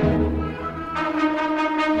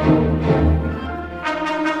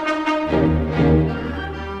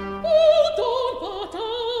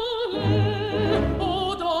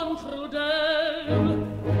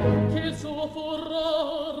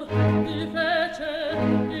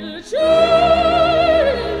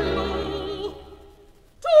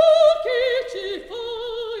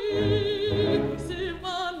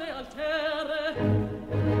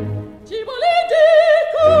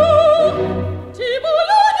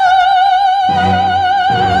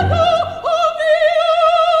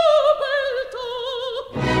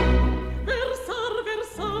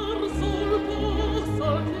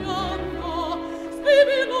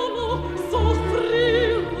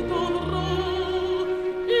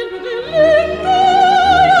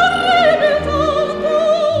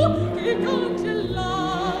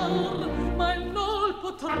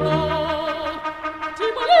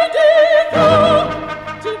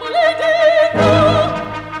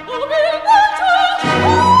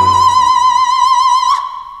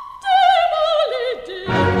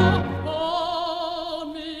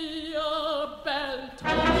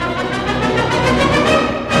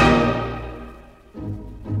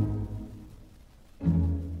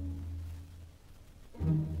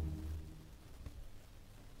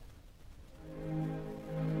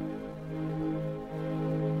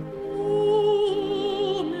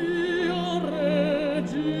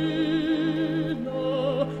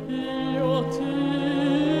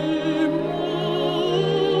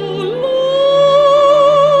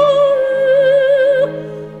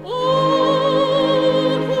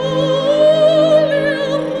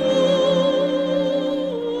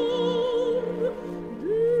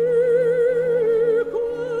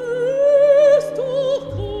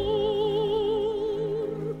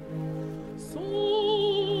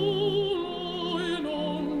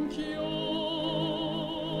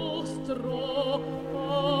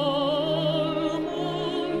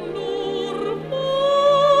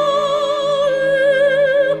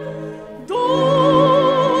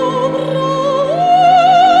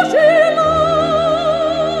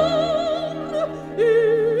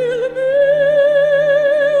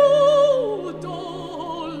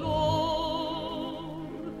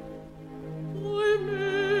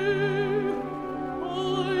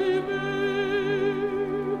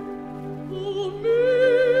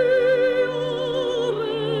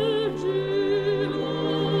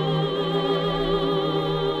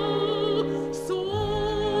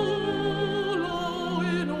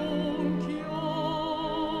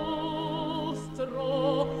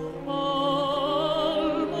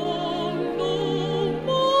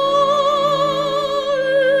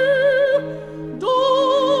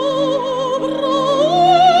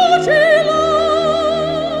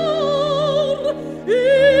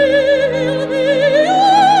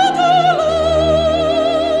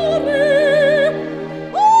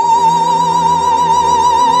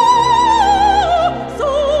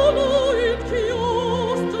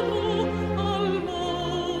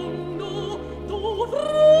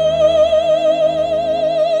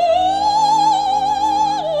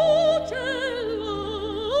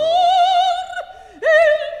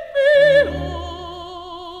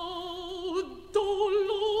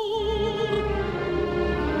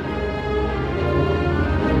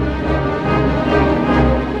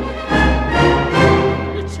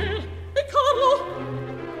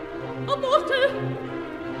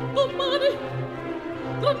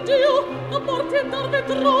 morti andar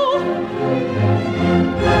vedrò.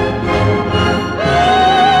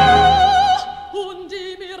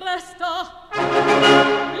 Undi mi resta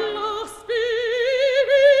lo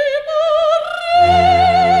spirito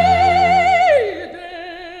ride.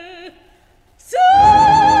 Se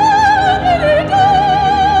ridetto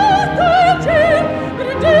il ciel,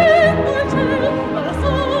 ridetto il ciel, la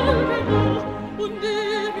salverà. Undi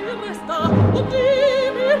mi resta,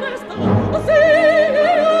 sì,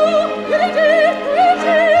 ridetto il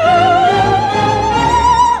ciel.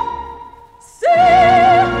 Se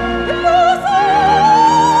lo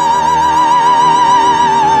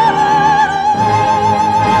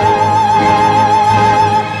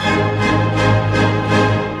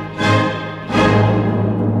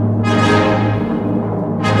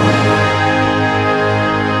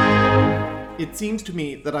It seems to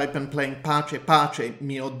me that I've been playing Pace Pace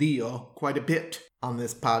Mio Dio quite a bit on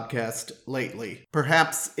this podcast lately.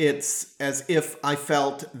 Perhaps it's as if I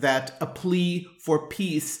felt that a plea for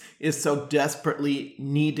peace is so desperately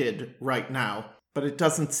needed right now, but it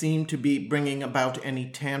doesn't seem to be bringing about any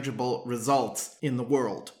tangible results in the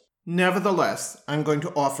world. Nevertheless, I'm going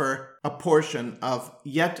to offer a portion of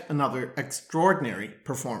yet another extraordinary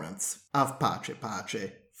performance of Pace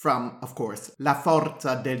Pace from, of course, La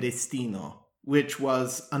Forza del Destino, which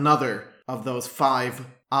was another of those 5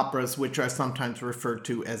 operas which are sometimes referred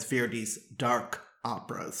to as Verdi's dark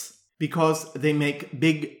operas. Because they make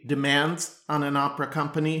big demands on an opera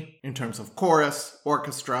company in terms of chorus,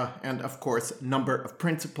 orchestra, and of course number of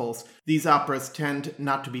principals, these operas tend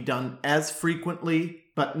not to be done as frequently,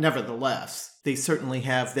 but nevertheless, they certainly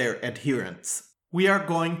have their adherents. We are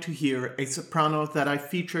going to hear a soprano that I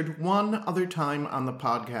featured one other time on the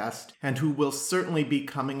podcast and who will certainly be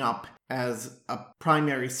coming up as a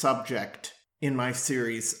primary subject in my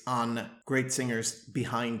series on great singers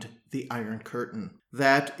behind the Iron Curtain.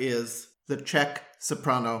 That is the Czech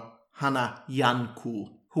soprano Hana Janku,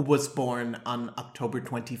 who was born on October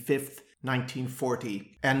 25th,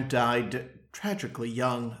 1940, and died tragically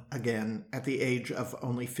young again at the age of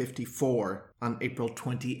only 54 on April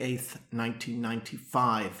 28th,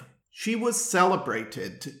 1995. She was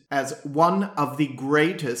celebrated as one of the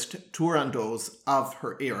greatest turandos of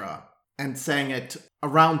her era and sang it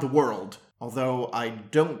around the world, although I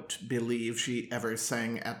don't believe she ever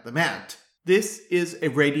sang at the Met. This is a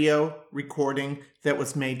radio recording that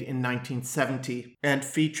was made in 1970 and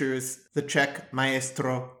features the Czech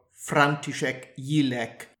maestro František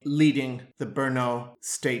Jílek leading the Brno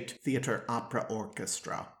State Theatre Opera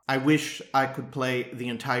Orchestra. I wish I could play the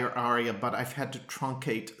entire aria, but I've had to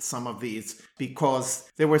truncate some of these because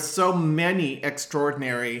there were so many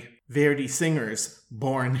extraordinary Verdi singers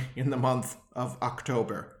born in the month of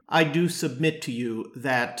October. I do submit to you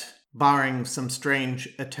that, barring some strange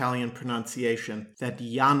Italian pronunciation, that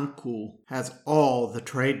Janku has all the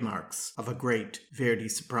trademarks of a great Verdi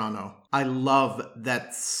soprano. I love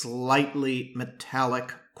that slightly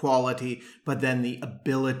metallic quality, but then the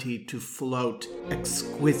ability to float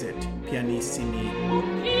exquisite pianissimi.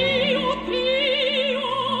 Oh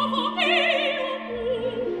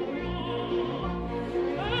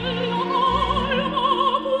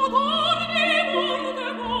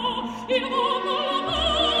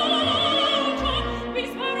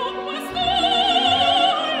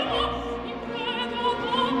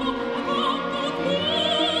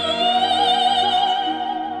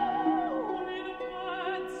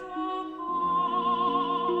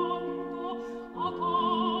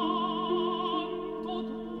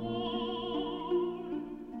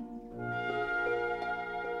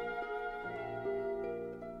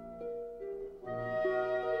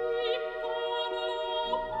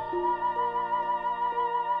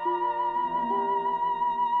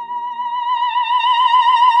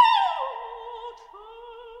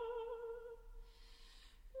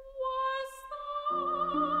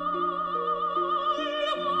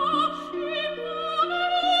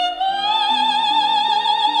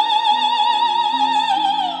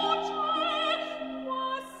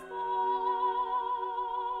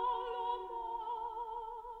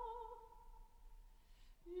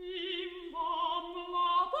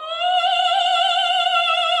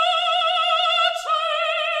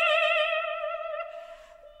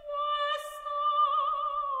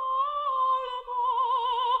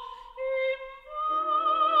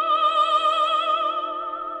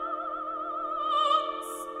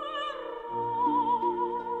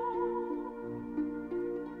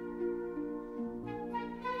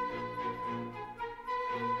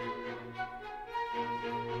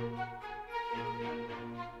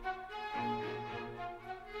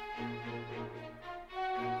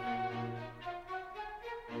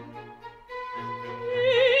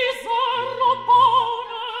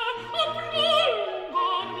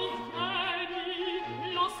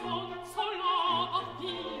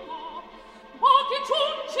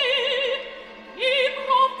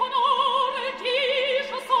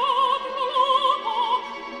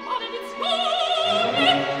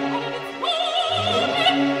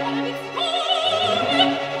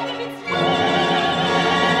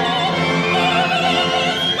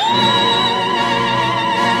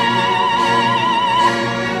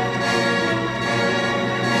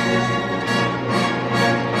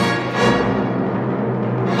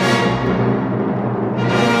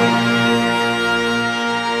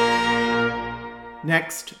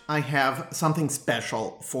Next, I have something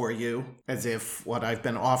special for you, as if what I've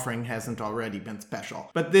been offering hasn't already been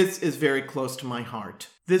special. But this is very close to my heart.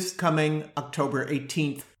 This coming October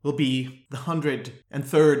 18th will be the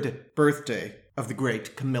 103rd birthday of the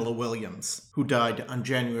great Camilla Williams, who died on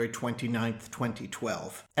January 29th,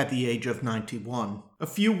 2012, at the age of 91. A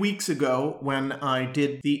few weeks ago, when I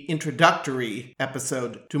did the introductory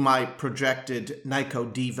episode to my projected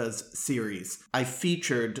Nyko Divas series, I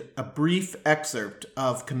featured a brief excerpt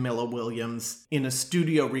of Camilla Williams in a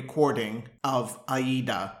studio recording of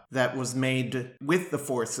Aida that was made with the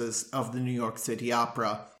forces of the New York City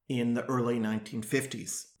Opera in the early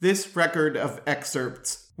 1950s. This record of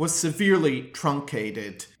excerpts was severely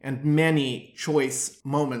truncated, and many choice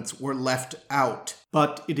moments were left out,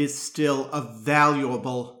 but it is still a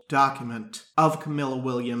valuable document of Camilla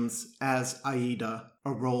Williams as Aida,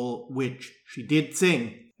 a role which she did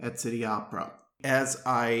sing at City Opera. As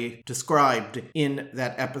I described in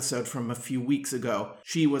that episode from a few weeks ago,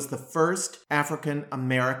 she was the first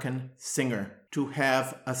African-American singer to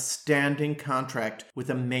have a standing contract with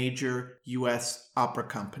a major U.S. opera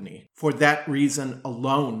company. For that reason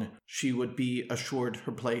alone, she would be assured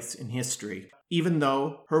her place in history. Even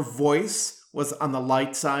though her voice was on the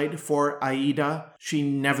light side for Aida, she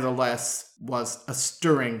nevertheless was a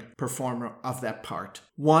stirring performer of that part.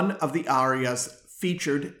 One of the arias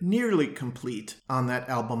featured nearly complete on that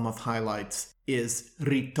album of highlights is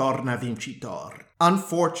Ritorna Vincitor.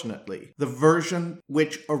 Unfortunately, the version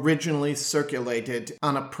which originally circulated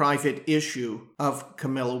on a private issue of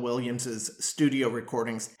Camilla Williams's studio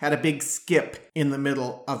recordings had a big skip in the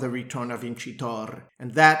middle of the Ritorna Vincitor,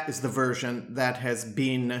 and that is the version that has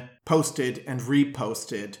been posted and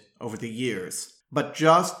reposted over the years. But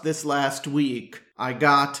just this last week, I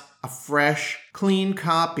got a fresh, clean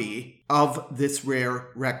copy of this rare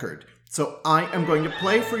record. So I am going to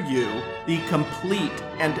play for you the complete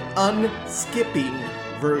and unskipping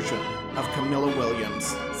version of Camilla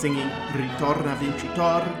Williams singing Ritorna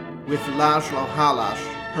Vincitor with Laszlo Halas,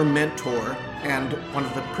 her mentor and one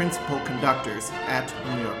of the principal conductors at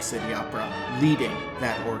New York City Opera, leading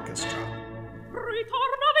that orchestra.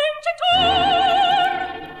 Ritorna Vincitor,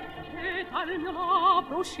 e dal mio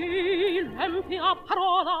labbro uscì l'empia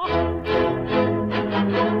parola.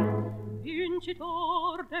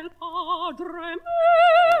 Vincitor del padre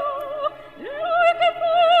mio, lui che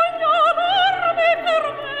voglia darmi per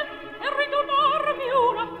me e ridonarmi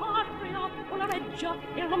una patria, una reggia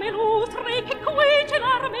e un nome illustre che qui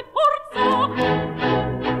celarmi forza.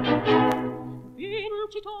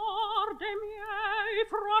 Vincitor de miei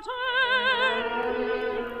fratelli,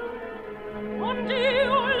 quando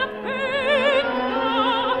io la penna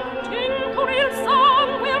tintur il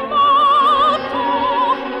sangue amato,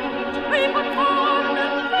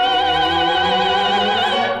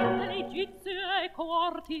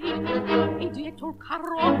 e dietro il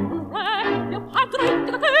carro un re, mio padre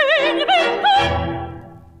che da te mi vengo.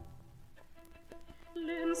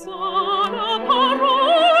 L'insana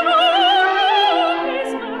parola mi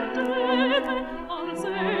sperdete al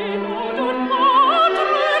seno d'un padre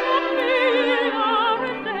non mi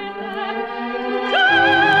rendete.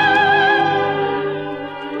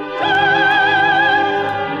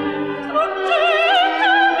 Struggete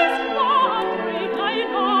mi squadri dai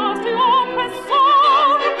nostri oppressori.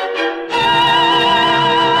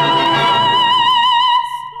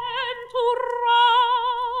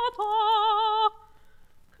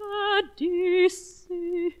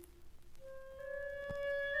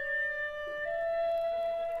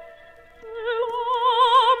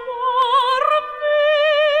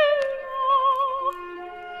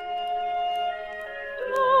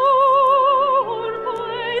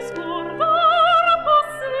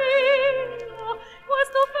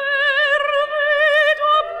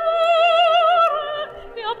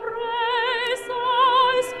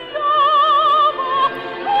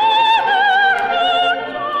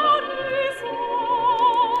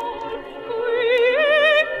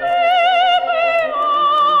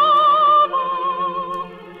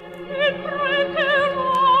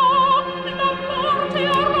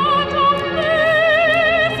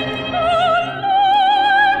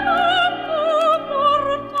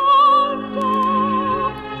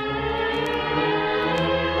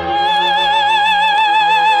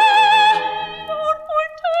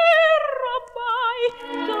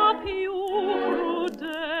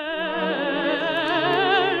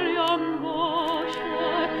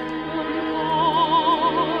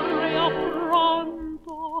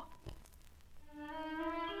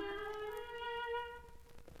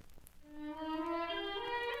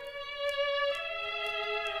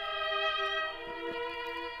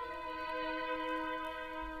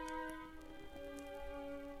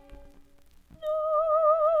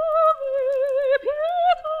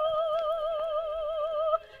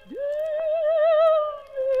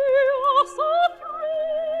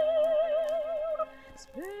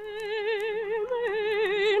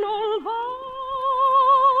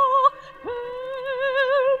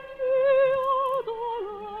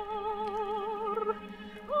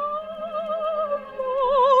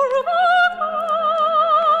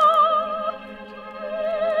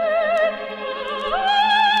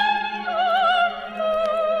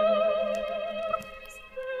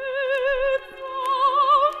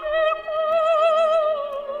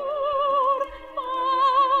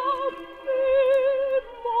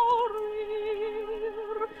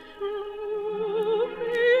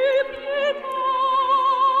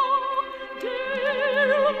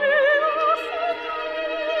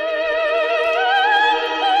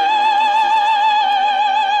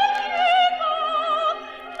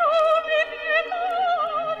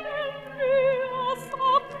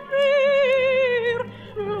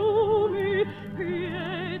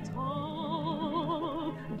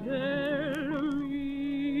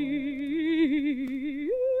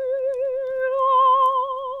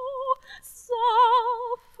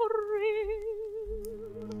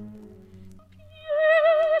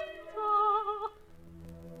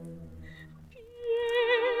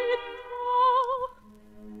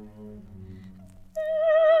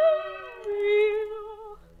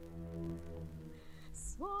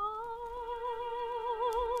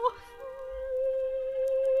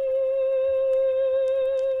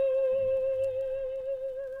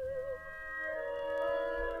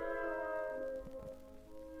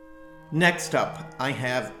 Next up, I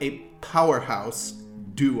have a powerhouse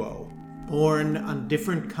duo, born on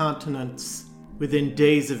different continents within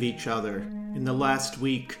days of each other in the last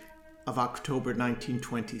week of October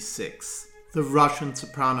 1926. The Russian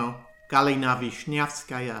soprano Galina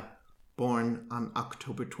Vishnevskaya, born on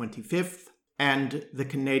October 25th, and the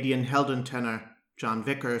Canadian Helden tenor John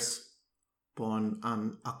Vickers, born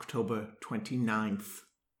on October 29th.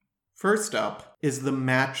 First up is the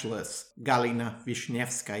matchless Galina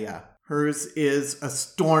Vishnevskaya. Hers is a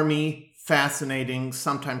stormy, fascinating,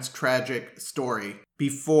 sometimes tragic story.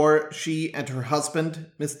 Before she and her husband,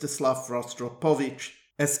 Mstislav Rostropovich,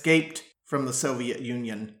 escaped from the Soviet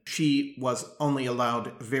Union, she was only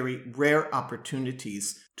allowed very rare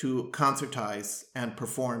opportunities to concertize and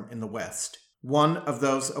perform in the West. One of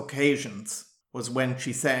those occasions was when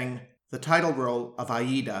she sang the title role of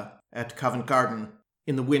Aida at Covent Garden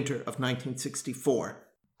in the winter of 1964.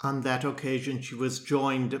 On that occasion, she was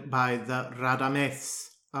joined by the Radames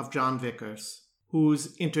of John Vickers,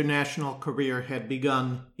 whose international career had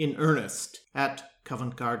begun in earnest at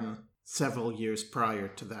Covent Garden several years prior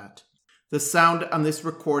to that. The sound on this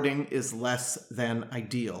recording is less than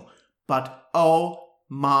ideal, but oh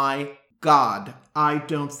my God, I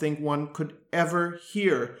don't think one could ever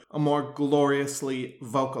hear a more gloriously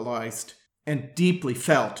vocalized and deeply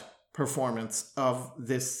felt performance of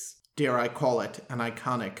this, dare I call it, an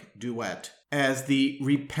iconic duet, as the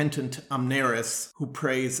repentant Amneris who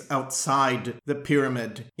prays outside the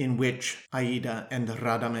pyramid in which Aida and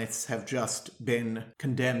Radames have just been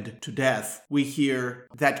condemned to death. We hear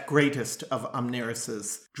that greatest of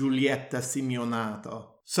Amneris's, Giulietta Simeonato.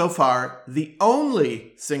 So far, the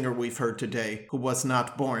only singer we've heard today who was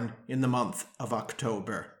not born in the month of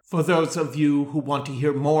October. For those of you who want to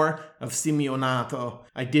hear more of Simeonato,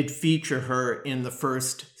 I did feature her in the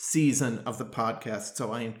first season of the podcast,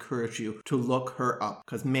 so I encourage you to look her up,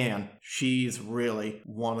 because man, she's really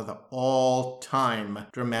one of the all-time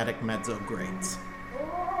dramatic mezzo greats.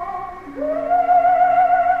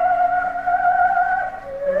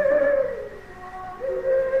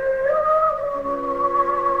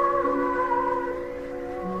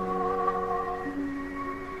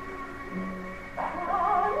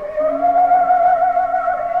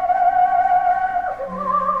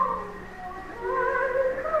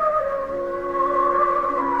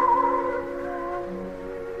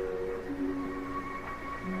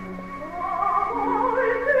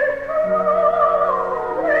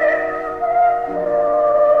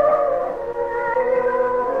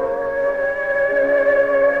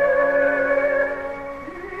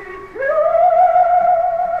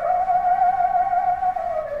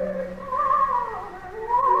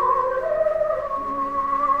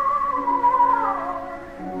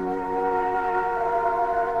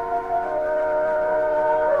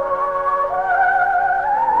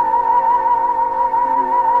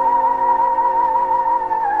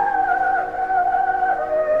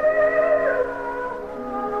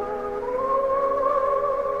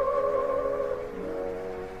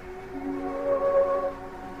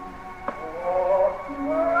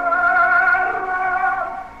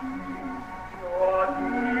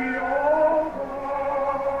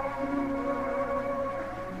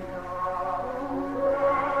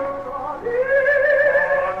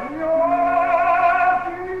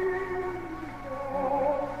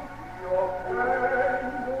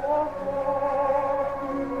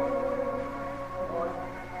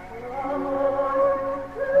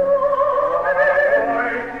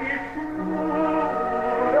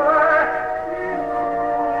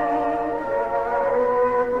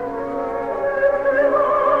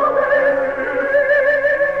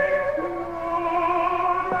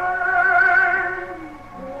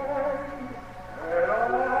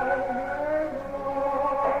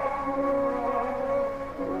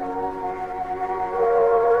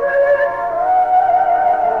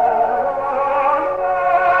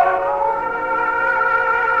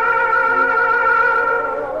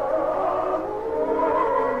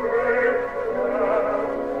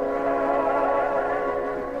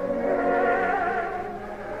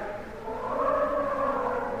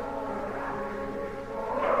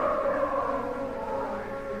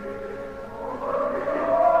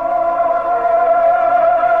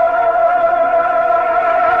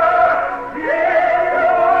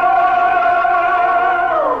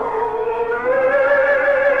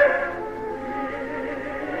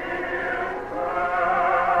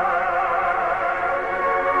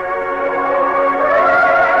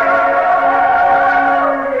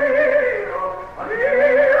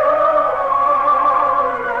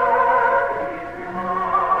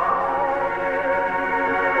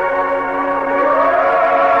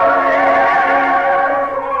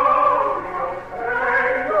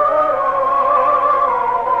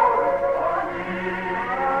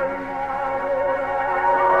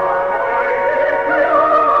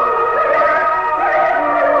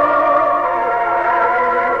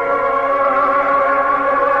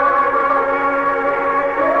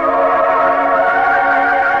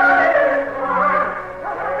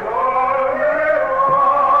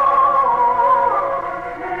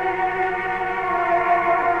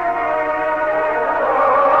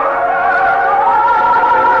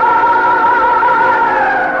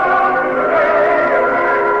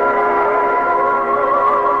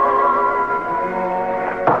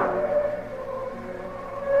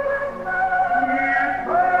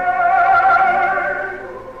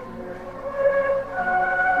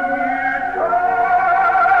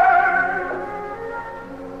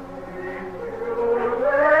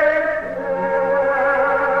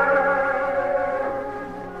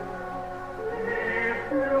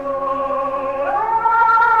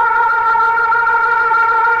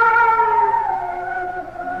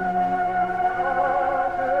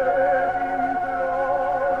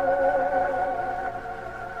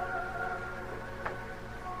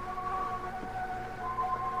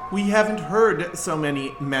 haven't heard so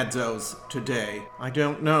many mezzos today. I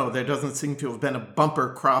don't know. There doesn't seem to have been a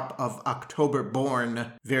bumper crop of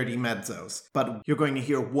October-born Verdi mezzos. But you're going to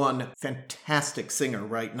hear one fantastic singer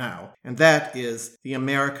right now, and that is the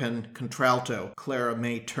American contralto Clara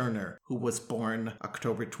May Turner, who was born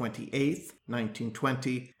October 28th,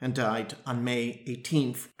 1920, and died on May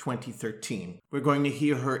 18th, 2013. We're going to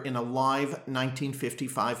hear her in a live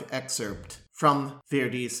 1955 excerpt from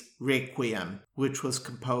Verdi's Requiem, which was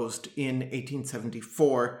composed in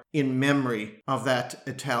 1874 in memory of that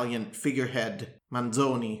Italian figurehead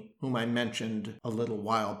Manzoni, whom I mentioned a little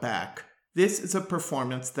while back. This is a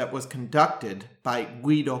performance that was conducted by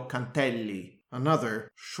Guido Cantelli,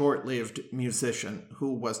 another short-lived musician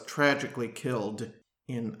who was tragically killed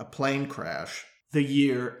in a plane crash the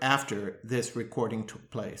year after this recording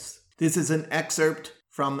took place. This is an excerpt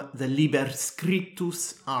from the Liber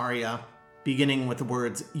Scriptus aria, beginning with the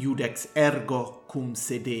words Iudex ergo cum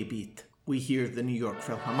sedebit. We hear the New York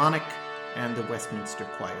Philharmonic and the Westminster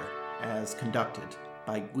Choir, as conducted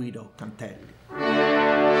by Guido Cantelli.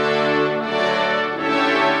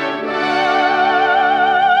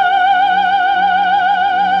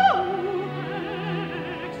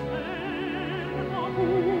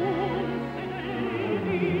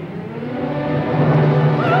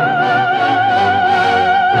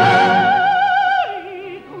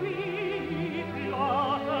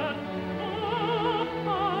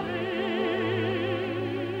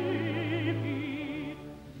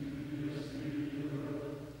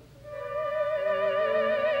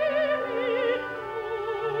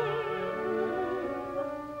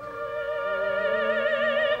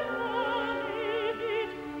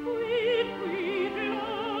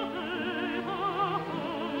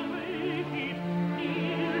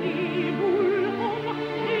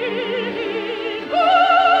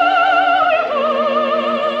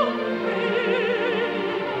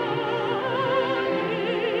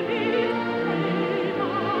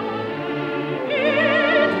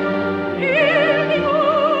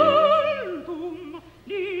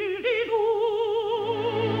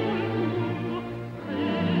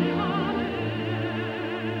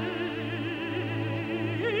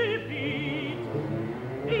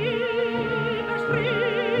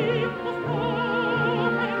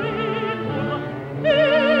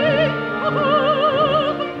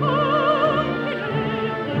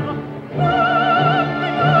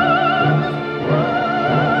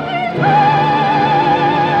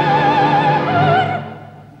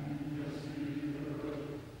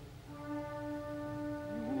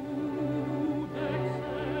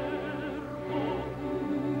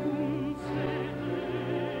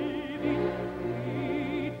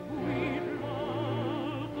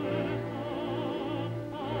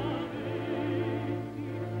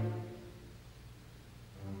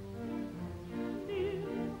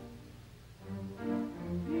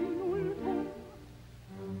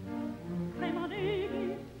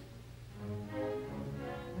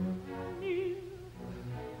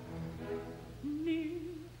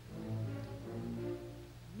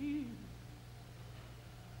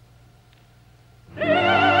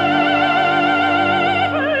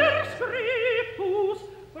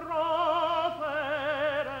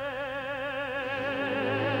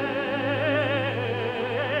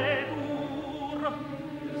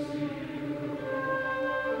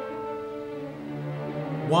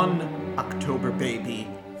 One October baby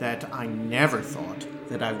that I never thought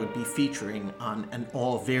that I would be featuring on an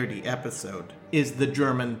All Verdi episode is the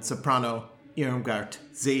German soprano Irmgard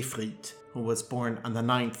Seefried, who was born on the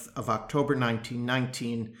 9th of October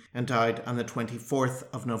 1919 and died on the 24th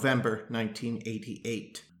of November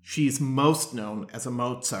 1988. She's most known as a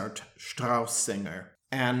Mozart Strauss singer,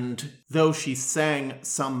 and though she sang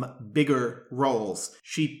some bigger roles,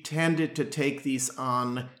 she tended to take these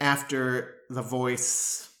on after the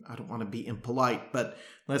voice, I don't want to be impolite, but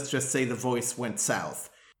let's just say the voice went south.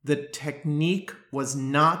 The technique was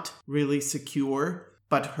not really secure,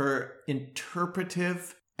 but her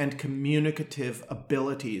interpretive and communicative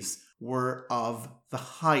abilities were of the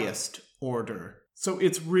highest order. So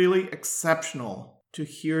it's really exceptional to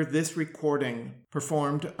hear this recording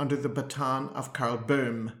performed under the baton of Karl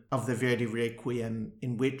Böhm of the Verdi Requiem,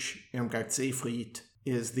 in which Irmgard Seefried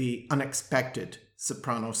is the unexpected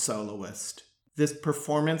soprano soloist. This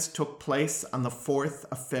performance took place on the 4th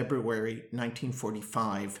of February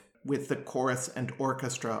 1945 with the chorus and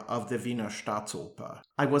orchestra of the Wiener Staatsoper.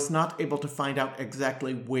 I was not able to find out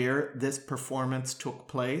exactly where this performance took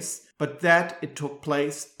place, but that it took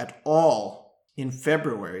place at all in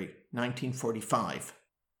February 1945,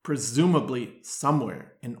 presumably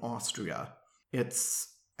somewhere in Austria.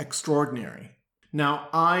 It's extraordinary. Now,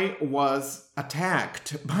 I was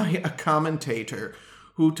attacked by a commentator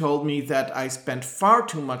who told me that I spent far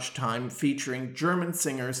too much time featuring German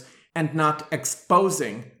singers and not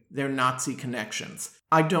exposing their Nazi connections.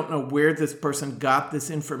 I don't know where this person got this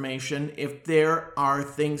information. If there are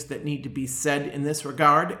things that need to be said in this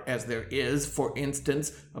regard, as there is, for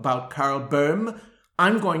instance, about Karl Böhm,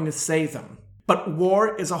 I'm going to say them. But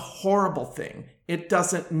war is a horrible thing. It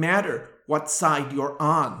doesn't matter what side you're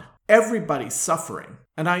on. Everybody's suffering.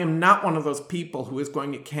 And I am not one of those people who is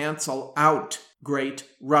going to cancel out great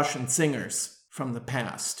Russian singers from the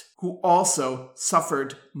past, who also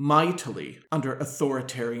suffered mightily under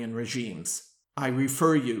authoritarian regimes. I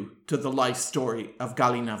refer you to the life story of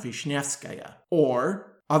Galina Vishnevskaya,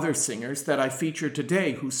 or other singers that I feature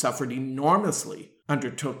today who suffered enormously under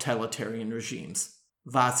totalitarian regimes.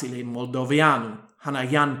 Vasile Moldoveanu, Hana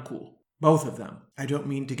Yanku, both of them. I don't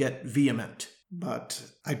mean to get vehement, but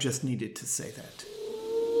I just needed to say that.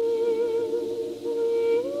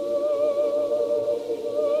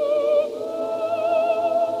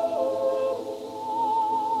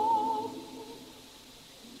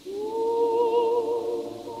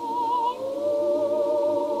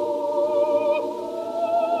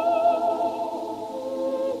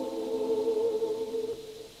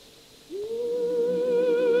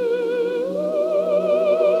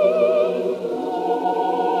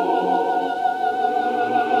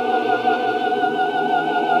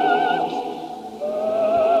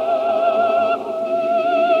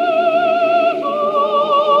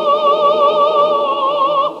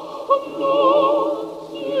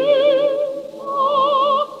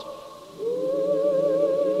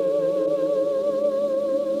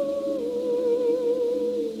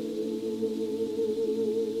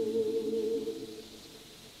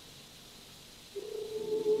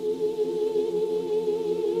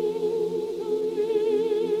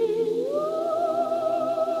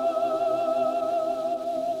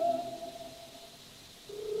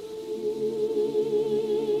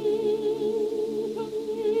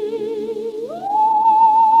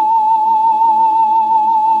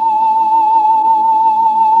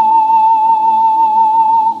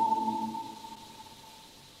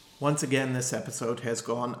 Once again, this episode has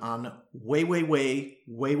gone on way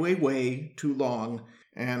too long,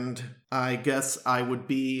 and I guess I would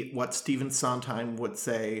be what Stephen Sondheim would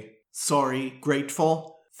say, sorry,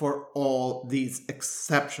 grateful for all these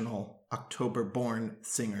exceptional October-born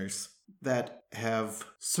singers that have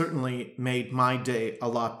certainly made my day a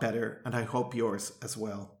lot better, and I hope yours as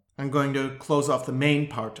well. I'm going to close off the main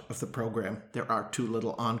part of the program. There are two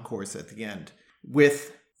little encores at the end,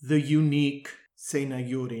 with the unique Sena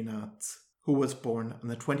Yurinats, who was born on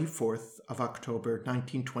the 24th of October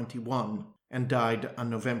 1921 and died on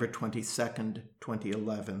November 22nd,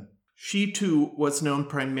 2011. She too was known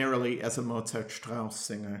primarily as a Mozart-Strauss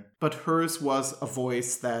singer, but hers was a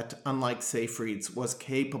voice that, unlike Seyfried's, was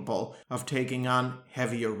capable of taking on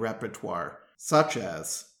heavier repertoire, such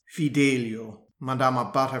as Fidelio, Madama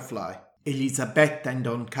Butterfly, Elisabetta in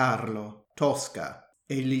Don Carlo, Tosca,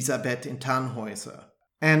 Elisabeth in Tannhäuser,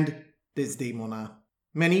 and Desdemona.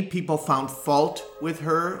 Many people found fault with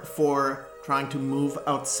her for trying to move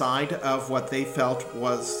outside of what they felt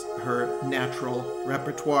was her natural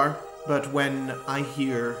repertoire. But when I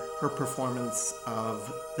hear her performance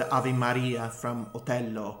of the Ave Maria from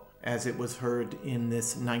Otello, as it was heard in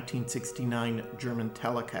this 1969 German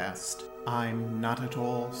telecast, I'm not at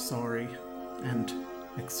all sorry and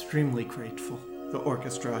extremely grateful. The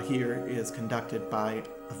orchestra here is conducted by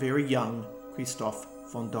a very young Christoph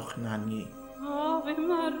von Dohnanyi. Ave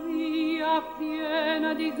Maria,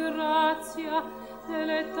 piena di grazia,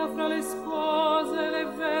 eletta fra le spose, le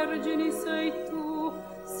vergini sei tu,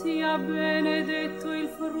 sia benedetto il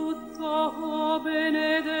frutto, o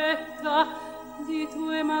benedetta, di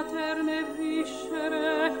tue materne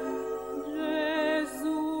viscere,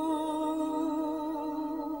 Gesù.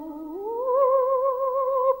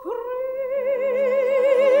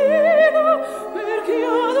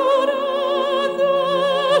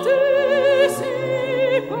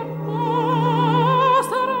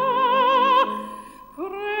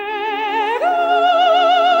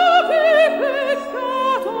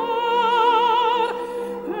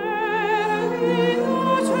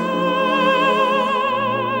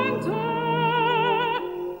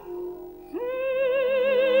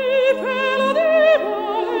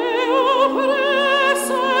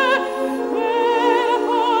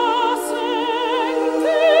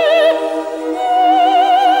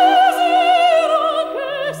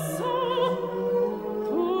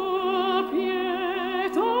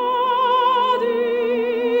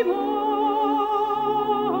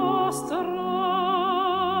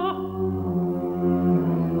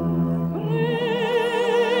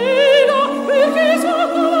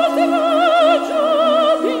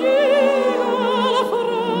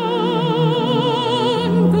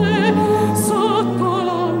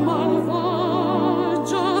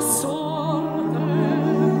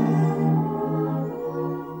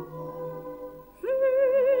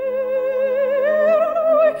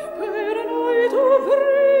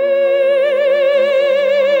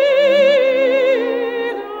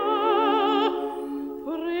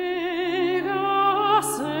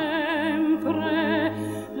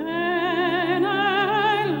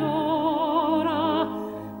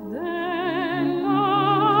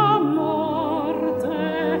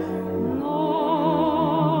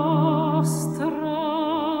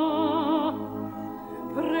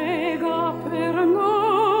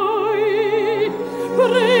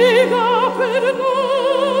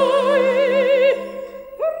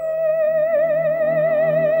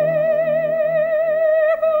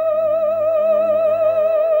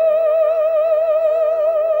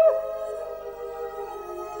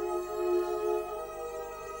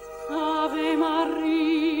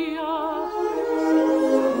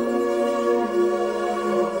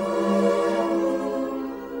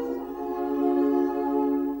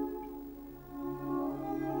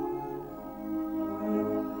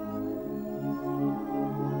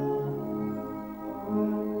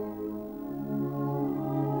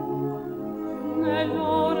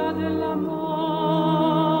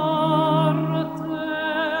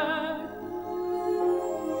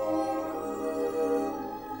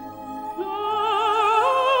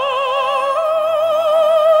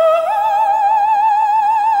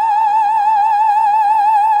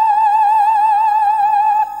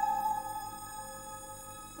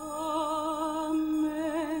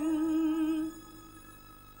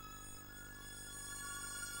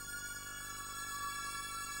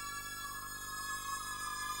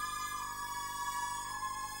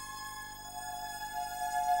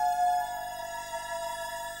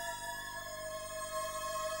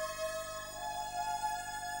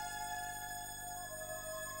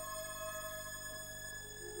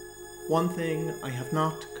 One thing I have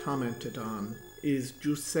not commented on is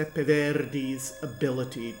Giuseppe Verdi's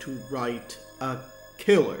ability to write a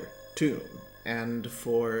killer tune. And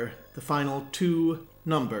for the final two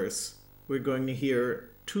numbers, we're going to hear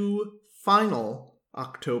two final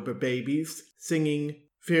October babies singing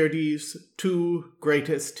Verdi's two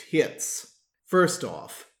greatest hits. First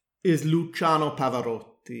off is Luciano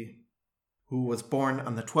Pavarotti, who was born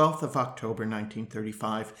on the 12th of October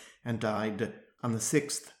 1935 and died on the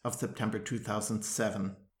 6th of September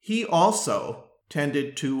 2007. He also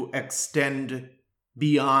tended to extend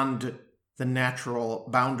beyond the natural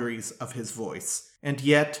boundaries of his voice. And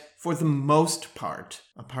yet, for the most part,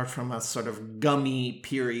 apart from a sort of gummy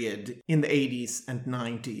period in the 80s and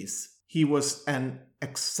 90s, he was an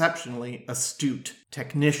exceptionally astute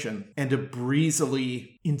technician and a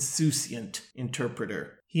breezily insouciant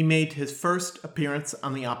interpreter. He made his first appearance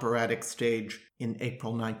on the operatic stage in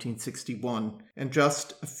April 1961, and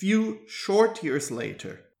just a few short years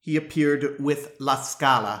later, he appeared with La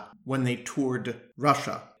Scala when they toured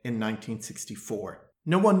Russia in 1964.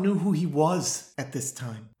 No one knew who he was at this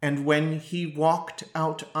time, and when he walked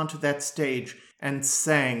out onto that stage and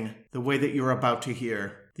sang the way that you're about to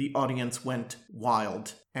hear, the audience went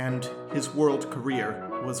wild, and his world career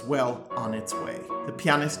was well on its way. The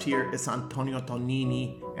pianist here is Antonio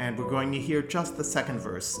Tonini, and we're going to hear just the second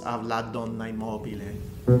verse of La Donna Immobile.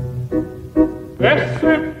 E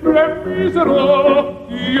sempre misero,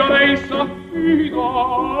 io lei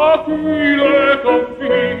s'affida, chi le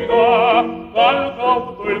confida, dal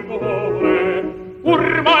cauto il cuore,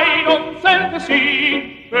 ormai non sente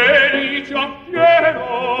sì, felice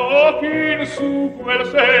appieno, chi in su quel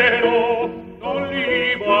seno non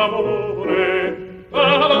liba amore,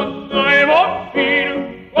 la donna è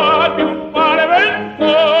morfin, quasi un mare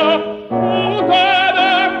vento, muta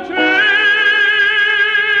d'argento.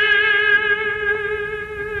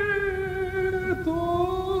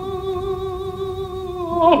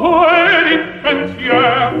 E di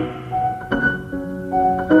pensier,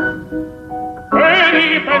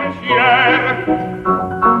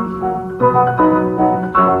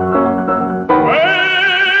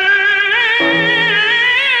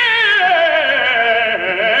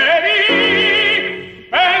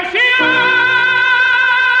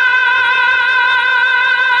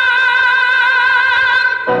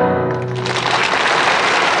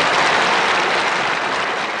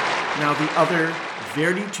 Now the other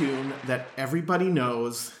Verdi tune that everybody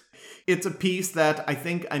knows, it's a piece that I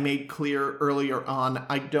think I made clear earlier on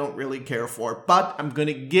I don't really care for, but I'm going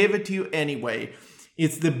to give it to you anyway.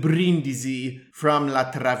 It's the Brindisi from La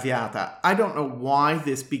Traviata. I don't know why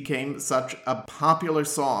this became such a popular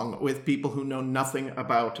song with people who know nothing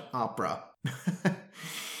about opera.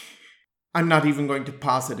 I'm not even going to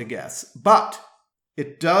posit a guess, but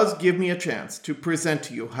it does give me a chance to present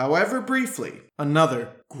to you, however briefly,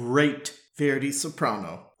 another great Verdi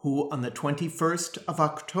soprano who on the 21st of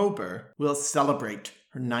October will celebrate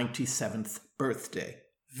her 97th birthday.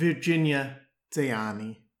 Virginia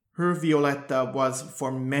Zeani. Her Violetta was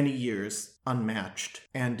for many years unmatched,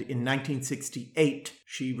 and in 1968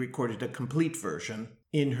 she recorded a complete version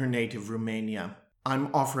in her native Romania. I'm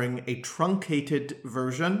offering a truncated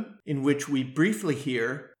version in which we briefly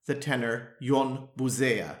hear the tenor Ion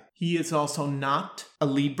Buzea. He is also not a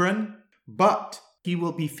Libran, but he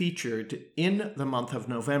will be featured in the month of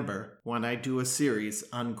November when I do a series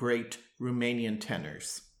on great Romanian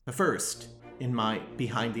tenors. The first in my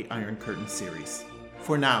Behind the Iron Curtain series.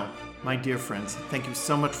 For now, my dear friends, thank you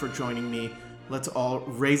so much for joining me. Let's all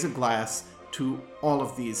raise a glass to all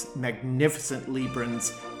of these magnificent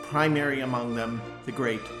Librans, primary among them, the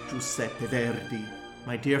great Giuseppe Verdi.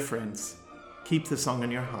 My dear friends, keep the song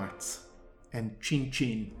in your hearts, and chin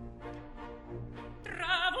chin.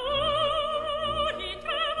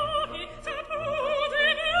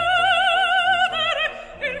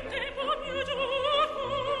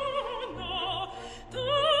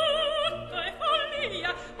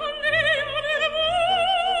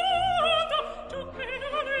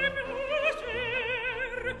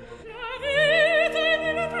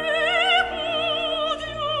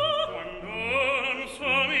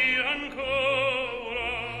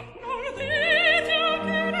 Ancora non dite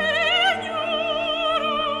che regno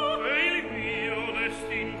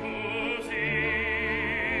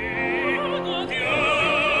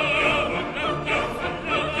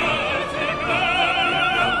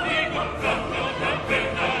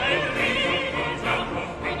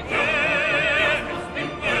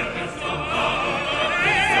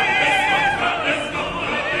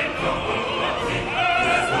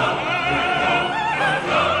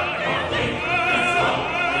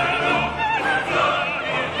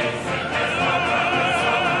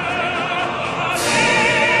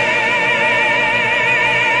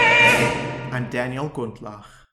Gundlach.